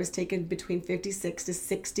cleanse, I was taking between 56 to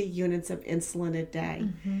 60 units of insulin a day.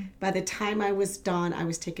 Mm-hmm. By the time I was done, I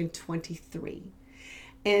was taking 23.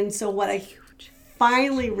 And so what I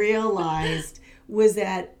finally realized was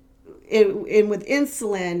that with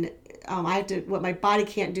insulin, I have to, what my body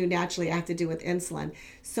can't do naturally, I have to do with insulin.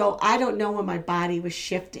 So I don't know when my body was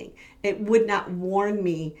shifting. It would not warn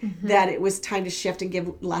me that it was time to shift and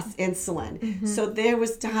give less insulin. Mm-hmm. So there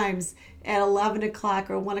was times at 11 o'clock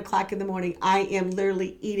or 1 o'clock in the morning, I am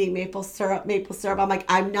literally eating maple syrup. I'm like,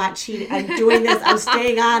 I'm not cheating. I'm doing this. I'm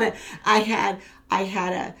staying on it. I had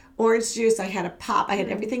a orange juice. I had a pop. I had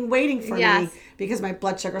everything waiting for me because my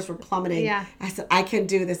blood sugars were plummeting. Yeah. I said, I can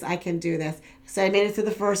do this. I can do this. So I made it through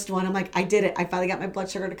the first one. I'm like, I did it. I finally got my blood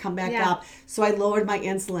sugar to come back up. So I lowered my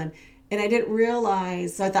insulin. And I didn't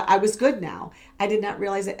realize, so I thought I was good now. I did not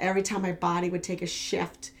realize that every time my body would take a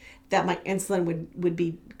shift, that my insulin would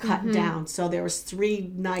be cut down. So there was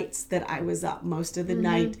 3 nights that I was up most of the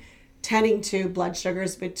night, tending to blood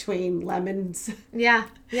sugars between lemons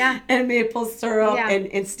and maple syrup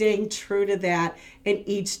and staying true to that. And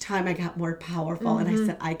each time I got more powerful and I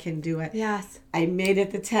said, I can do it. Yes. I made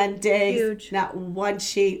it the 10 days. Huge. Not one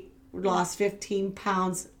cheat, lost 15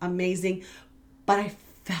 pounds. Amazing. But I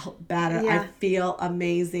felt better. I feel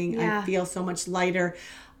amazing. I feel so much lighter.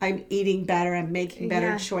 I'm eating better. I'm making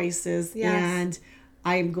better choices. Yes. And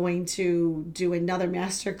I'm going to do another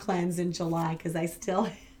master cleanse in July because I still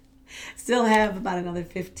have about another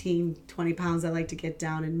 15, 20 pounds I'd like to get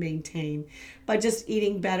down and maintain. But just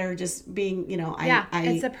eating better, just being,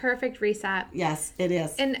 it's a perfect reset. Yes, it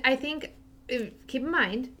is. And I think, keep in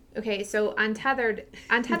mind, okay, so Untethered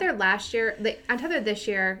last year, Untethered this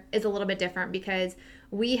year is a little bit different because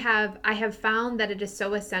I have found that it is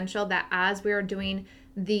so essential that as we're doing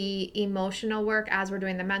the emotional work, as we're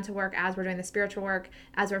doing the mental work, as we're doing the spiritual work,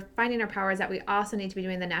 as we're finding our powers, that we also need to be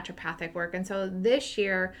doing the naturopathic work. And so this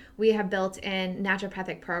year we have built in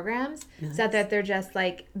naturopathic programs so that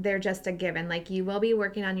they're just a given. Like, you will be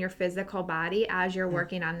working on your physical body as you're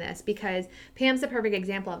working on this, because Pam's a perfect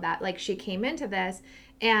example of that. Like, she came into this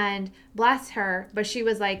and bless her, but she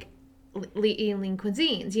was like, eating lean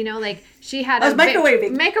cuisines, like she had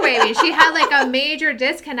microwaving. She had like a major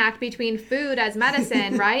disconnect between food as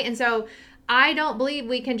medicine, right? And so I don't believe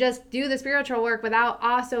we can just do the spiritual work without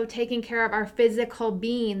also taking care of our physical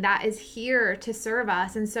being that is here to serve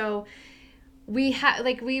us. And so we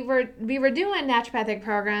were doing naturopathic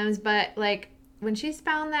programs, but like when she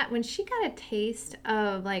found that, when she got a taste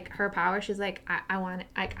of like her power, she's like, I want it.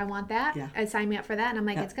 I want that. Yeah. Sign me up for that. And I'm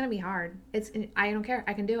like, it's going to be hard. I don't care.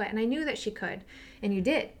 I can do it. And I knew that she could. And you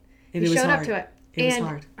did. And you showed up to it. It was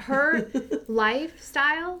hard. Her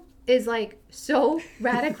lifestyle is like so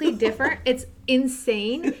radically different. It's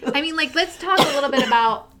insane. I mean, like, let's talk a little bit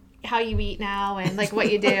about how you eat now and like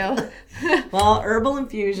what you do. Well, herbal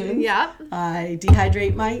infusion. Yeah. I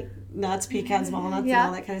dehydrate my nuts, pecans, walnuts, and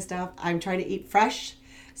all that kind of stuff. I'm trying to eat fresh.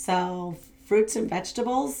 So fruits and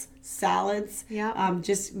vegetables, salads,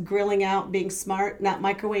 just grilling out, being smart, not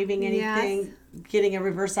microwaving anything, getting a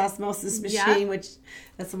reverse osmosis machine, which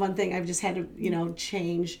that's the one thing I've just had to,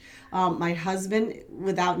 change. My husband,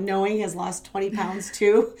 without knowing, has lost 20 pounds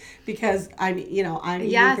too, because I'm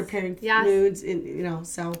eating preparing foods, and,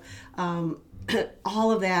 so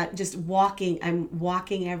all of that, just walking. I'm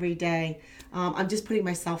walking every day. I'm just putting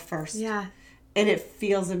myself first. Yeah. And it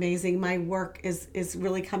feels amazing. My work is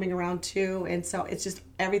really coming around too. And so it's just,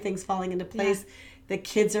 everything's falling into place. Yeah. The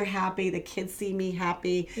kids are happy. The kids see me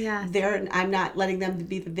happy. Yeah. I'm not letting them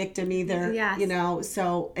be the victim either. Yes.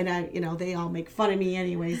 So, and they all make fun of me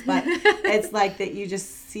anyways, but it's like that you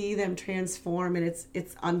just see them transform, and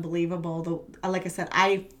it's unbelievable. Like I said,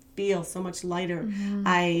 I feel so much lighter.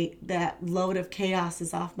 Mm-hmm. That load of chaos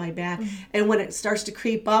is off my back. Mm-hmm. And when it starts to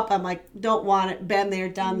creep up, I'm like, don't want it, been there,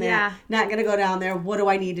 done that, not going to go down there. What do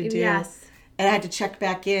I need to do? Yes. And I had to check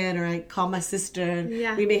back in, or I call my sister,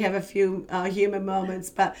 and we may have a few human moments,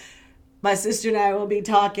 but my sister and I will be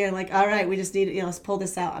talking like, all right, we just need to, let's pull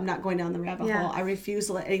this out. I'm not going down the rabbit hole. I refuse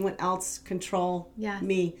to let anyone else control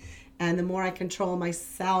me. And the more I control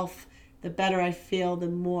myself, the better I feel, the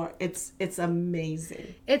more it's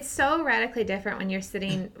amazing. It's so radically different when you're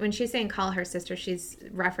sitting, when she's saying call her sister, she's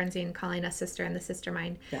referencing calling us sister in the sister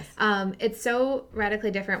mind. Yes. It's so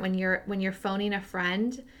radically different when you're phoning a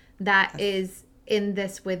friend that is in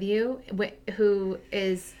this with you, who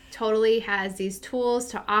is totally has these tools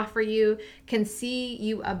to offer you, can see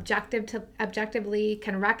you objectively,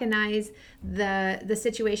 can recognize the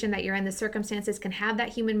situation that you're in, the circumstances, can have that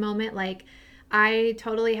human moment. Like, I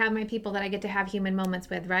totally have my people that I get to have human moments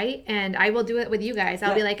with, right? And I will do it with you guys.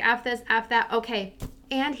 I'll be like, F this, F that. Okay.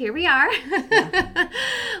 And here we are.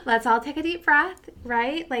 Let's all take a deep breath,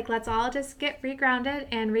 right? Like, let's all just get regrounded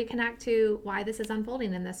and reconnect to why this is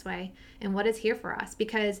unfolding in this way and what is here for us.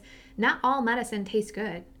 Because not all medicine tastes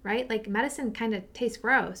good, right? Like, medicine kind of tastes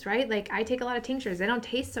gross, right? Like, I take a lot of tinctures. They don't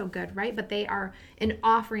taste so good, right? But they are an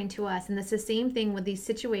offering to us. And it's the same thing with these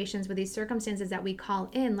situations, with these circumstances that we call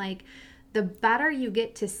in. Like, the better you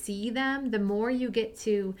get to see them, the more you get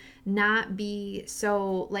to not be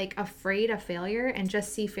so like afraid of failure and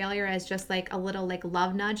just see failure as just like a little like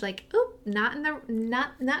love nudge, like, oop,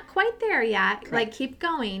 not quite there yet. Correct. Like, keep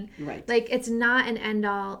going. Right. Like, it's not an end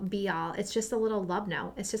all be all. It's just a little love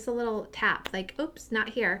note. It's just a little tap, like, oops,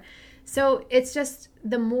 not here. So it's just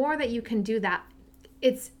the more that you can do that,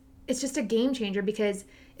 it's just a game changer, because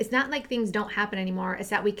it's not like things don't happen anymore. It's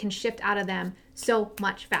that we can shift out of them so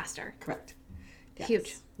much faster. Correct. Yes.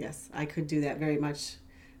 Huge. Yes, I could do that very much.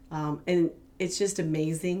 And it's just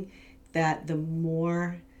amazing that the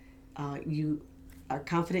more you are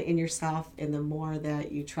confident in yourself and the more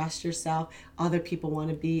that you trust yourself, other people want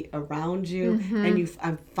to be around you. Mm-hmm. And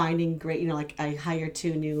I'm finding great, like I hired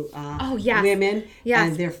 2 new women,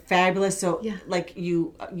 and they're fabulous. So like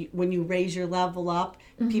you when you raise your level up,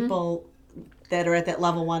 people that are at that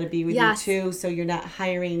level want to be with you too. So you're not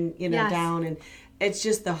hiring, down, and it's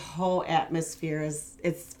just the whole atmosphere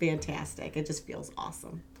it's fantastic. It just feels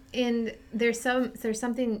awesome. And there's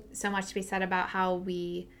something so much to be said about how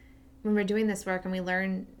when we're doing this work and we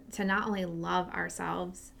learn to not only love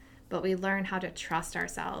ourselves, but we learn how to trust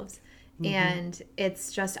ourselves. Mm-hmm. And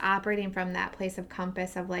it's just operating from that place of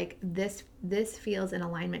compass of like, this feels in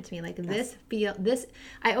alignment to me. Like this,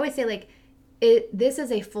 I always say like, this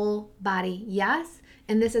is a full body yes,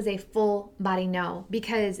 and this is a full body no,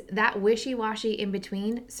 because that wishy-washy in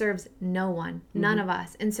between serves no one, none of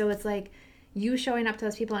us. And so it's like you showing up to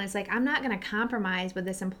those people and it's like, I'm not going to compromise with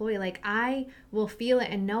this employee. Like, I will feel it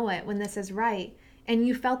and know it when this is right. And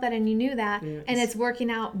you felt that and you knew that, and it's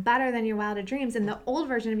working out better than your wildest dreams. And the old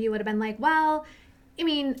version of you would have been like, well, I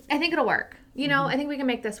mean, I think it'll work. I think we can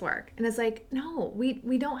make this work. And it's like, no,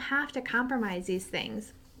 we don't have to compromise these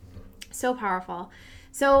things. So powerful.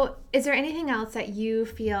 So is there anything else that you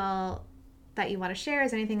feel that you want to share?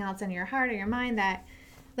 Is there anything else in your heart or your mind that,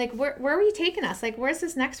 like, where are you taking us? Like, where's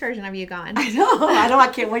this next version of you going? I know. I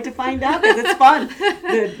can't wait to find out, because it's fun.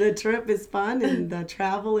 The trip is fun, and the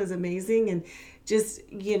travel is amazing. And just,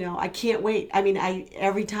 I can't wait. I mean,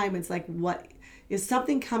 every time it's like, if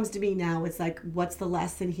something comes to me now, it's like, what's the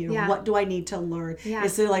lesson here? Yeah. What do I need to learn? Yeah.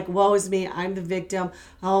 Instead of like, woe is me, I'm the victim.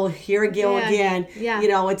 Oh, here we go again. Yeah.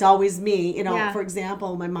 It's always me. For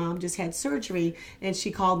example, my mom just had surgery, and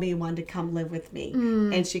she called me and wanted to come live with me.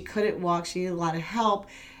 And she couldn't walk. She needed a lot of help.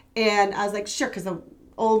 And I was like, sure, because the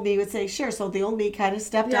old me would say, sure. So the old me kind of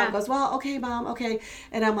stepped out and goes, well, okay, Mom, okay.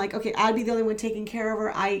 And I'm like, okay, I'd be the only one taking care of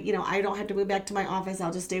her. I don't have to move back to my office.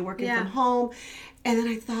 I'll just stay working from home. And then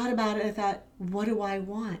I thought about it. I thought, what do I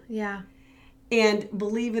want? Yeah. And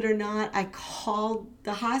believe it or not, I called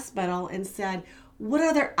the hospital and said, what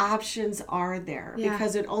other options are there? Yeah.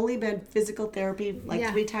 Because it had only been physical therapy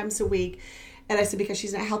 3 times a week. And I said, because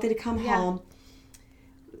she's not healthy to come home.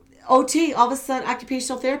 OT, all of a sudden,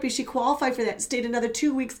 occupational therapy, she qualified for that. Stayed another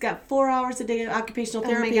 2 weeks, got 4 hours a day of occupational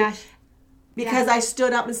therapy. Oh my gosh. Because I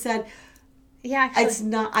stood up and said, it's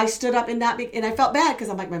not. I stood up and I felt bad, because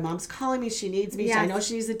I'm like, my mom's calling me. She needs me. Yes. I know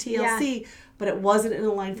she needs a TLC, but it wasn't in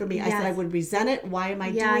the line for me. Yes. I said I would resent it. Why am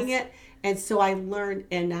I doing it? And so I learned,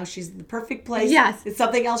 and now she's in the perfect place. Yes. And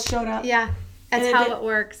something else showed up. Yeah. That's how it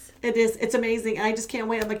works. It is. It's amazing. And I just can't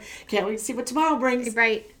wait. I'm like, can't wait to see what tomorrow brings.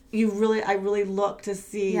 Right. I really look to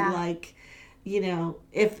see,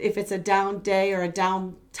 if it's a down day or a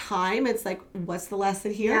down time, it's like, what's the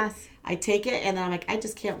lesson here? Yes. I take it, and then I'm like, I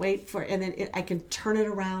just can't wait for it. And then I can turn it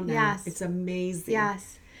around now. Yes. It's amazing.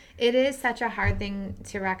 Yes. It is such a hard thing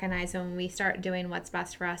to recognize when we start doing what's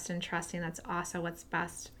best for us and trusting that's also what's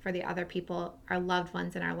best for the other people, our loved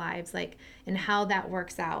ones in our lives, like, and how that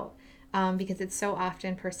works out. Because it's so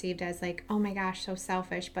often perceived as like, oh my gosh, so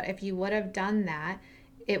selfish. But if you would have done that,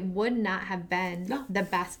 it would not have been the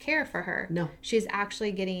best care for her. No. She's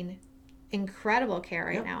actually getting incredible care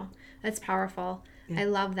right now. That's powerful. Yeah. I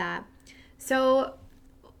love that. So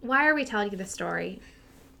why are we telling you this story?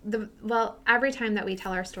 Every time that we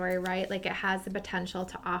tell our story, right, like it has the potential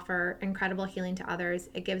to offer incredible healing to others.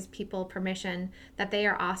 It gives people permission that they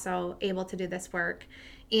are also able to do this work.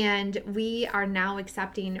 And we are now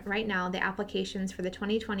accepting right now the applications for the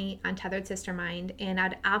 2020 Untethered Sister Mind. And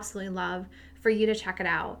I'd absolutely love for you to check it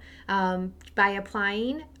out. By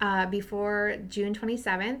applying before June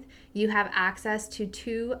 27th, you have access to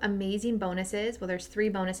 2 amazing bonuses. Well, there's 3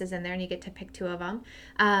 bonuses in there and you get to pick 2 of them.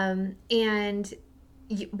 And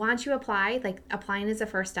once you apply, like applying is the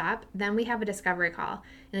first step, then we have a discovery call.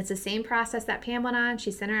 And it's the same process that Pam went on.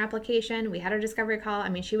 She sent her application. We had our discovery call. I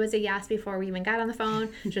mean, she was a yes before we even got on the phone.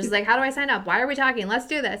 She was like, how do I sign up? Why are we talking? Let's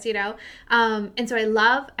do this, you know? And so I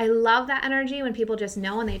love that energy when people just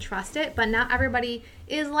know and they trust it, but not everybody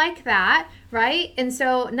is like that, right? And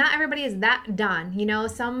so not everybody is that done. You know,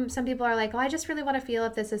 some people are like, oh, I just really want to feel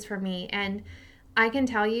if this is for me. And I can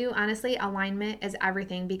tell you, honestly, alignment is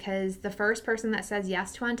everything, because the first person that says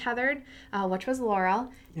yes to Untethered, which was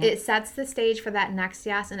Laurel, it sets the stage for that next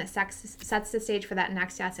yes, and it sets the stage for that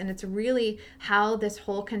next yes. And it's really how this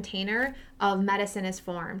whole container of medicine is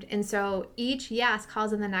formed. And so each yes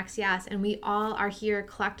calls in the next yes, and we all are here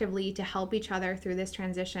collectively to help each other through this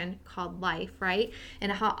transition called life, right?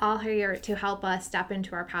 And all here to help us step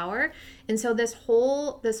into our power. And so this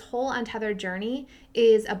whole Untethered journey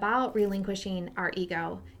is about relinquishing our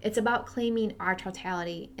ego. It's about claiming our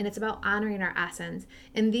totality, and it's about honoring our essence.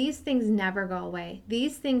 And these things never go away.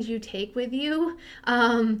 These things you take with you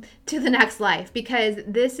to the next life, because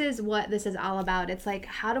this is what this is all about. It's like,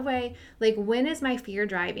 when is my fear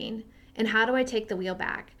driving, and how do I take the wheel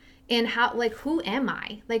back? And who am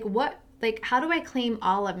I? How do I claim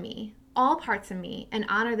all of me, all parts of me, and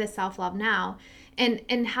honor this self-love now?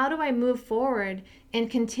 And how do I move forward and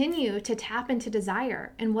continue to tap into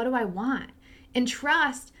desire? And what do I want? And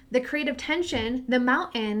trust the creative tension, the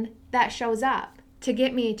mountain that shows up to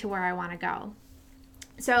get me to where I want to go.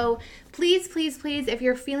 So please, please, please, if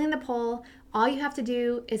you're feeling the pull, all you have to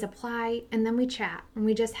do is apply, and then we chat. And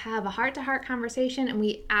we just have a heart-to-heart conversation, and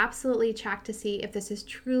we absolutely check to see if this is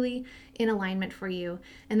truly in alignment for you.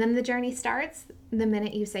 And then the journey starts the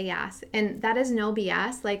minute you say yes. And that is no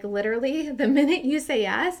BS. Like, literally, the minute you say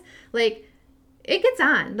yes, like, it gets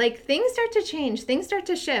on. Like, things start to change. Things start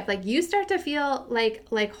to shift. Like, you start to feel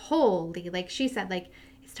like holy. Like she said, like,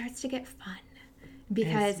 it starts to get fun.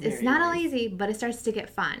 Because it's not all easy, but it starts to get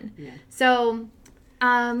fun. Yeah. So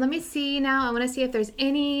let me see now. I want to see if there's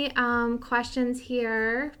any questions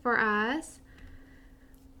here for us.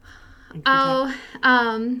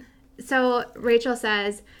 So Rachel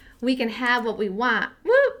says, we can have what we want.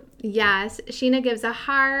 Whoop. Yes. Sheena gives a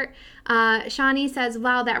heart. Shawnee says,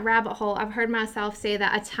 wow, that rabbit hole. I've heard myself say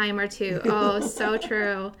that a time or two. Oh, so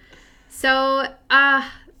true. So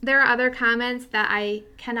there are other comments that I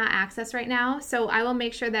cannot access right now, so I will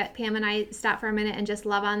make sure that Pam and I stop for a minute and just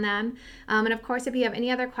love on them. And of course, if you have any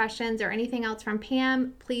other questions or anything else from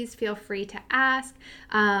Pam, please feel free to ask.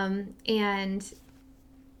 And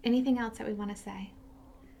anything else that we want to say?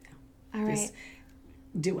 All right. Just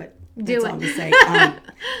do it. That's all I'm going to say.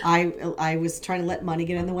 I was trying to let money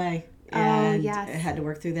get in the way. And I had to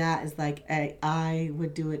work through that. It's like, I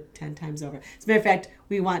would do it 10 times over. As a matter of fact,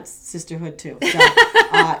 we want sisterhood too. So,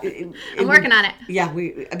 I'm working on it. Yeah,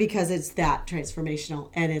 because it's that transformational,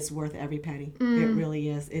 and it's worth every penny. It really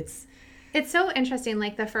is. It's so interesting.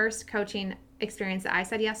 Like, the first coaching experience that I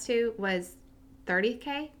said yes to was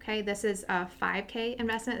 $30K. Okay, this is a $5K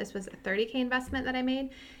investment. This was a $30K investment that I made,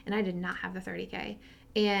 and I did not have the $30K.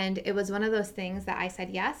 And it was one of those things that I said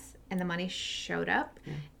yes, and the money showed up.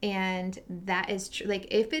 Yeah. And that is true. Like,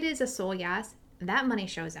 if it is a soul yes, that money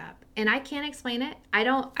shows up. And I can't explain it. I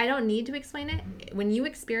don't need to explain it. When you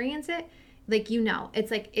experience it, like, you know,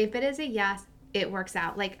 it's like, if it is a yes, it works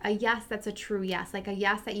out. Like, a yes that's a true yes. Like, a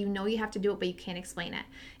yes that you know you have to do it, but you can't explain it.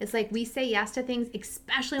 It's like, we say yes to things,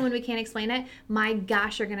 especially when we can't explain it. My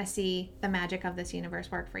gosh, you're going to see the magic of this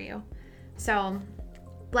universe work for you. So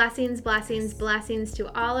blessings, blessings, blessings to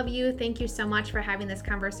all of you. Thank you so much for having this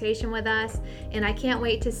conversation with us. And I can't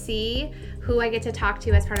wait to see who I get to talk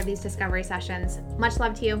to as part of these discovery sessions. Much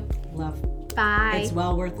love to you. Love. Bye. It's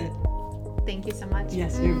well worth it. Thank you so much.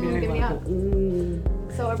 Yes, you're very welcome.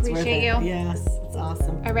 So appreciate you. Yes, it's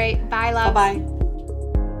awesome. All right. Bye, love. Bye-bye.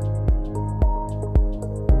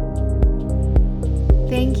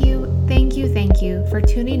 Thank you for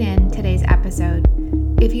tuning in today's episode.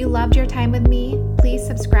 If you loved your time with me, please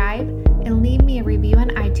subscribe and leave me a review on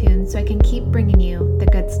iTunes so I can keep bringing you the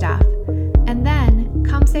good stuff. And then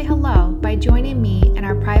come say hello by joining me in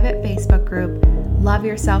our private Facebook group, love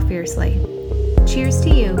yourself fiercely. Cheers to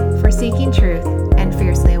you for seeking truth and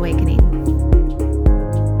fiercely awakening.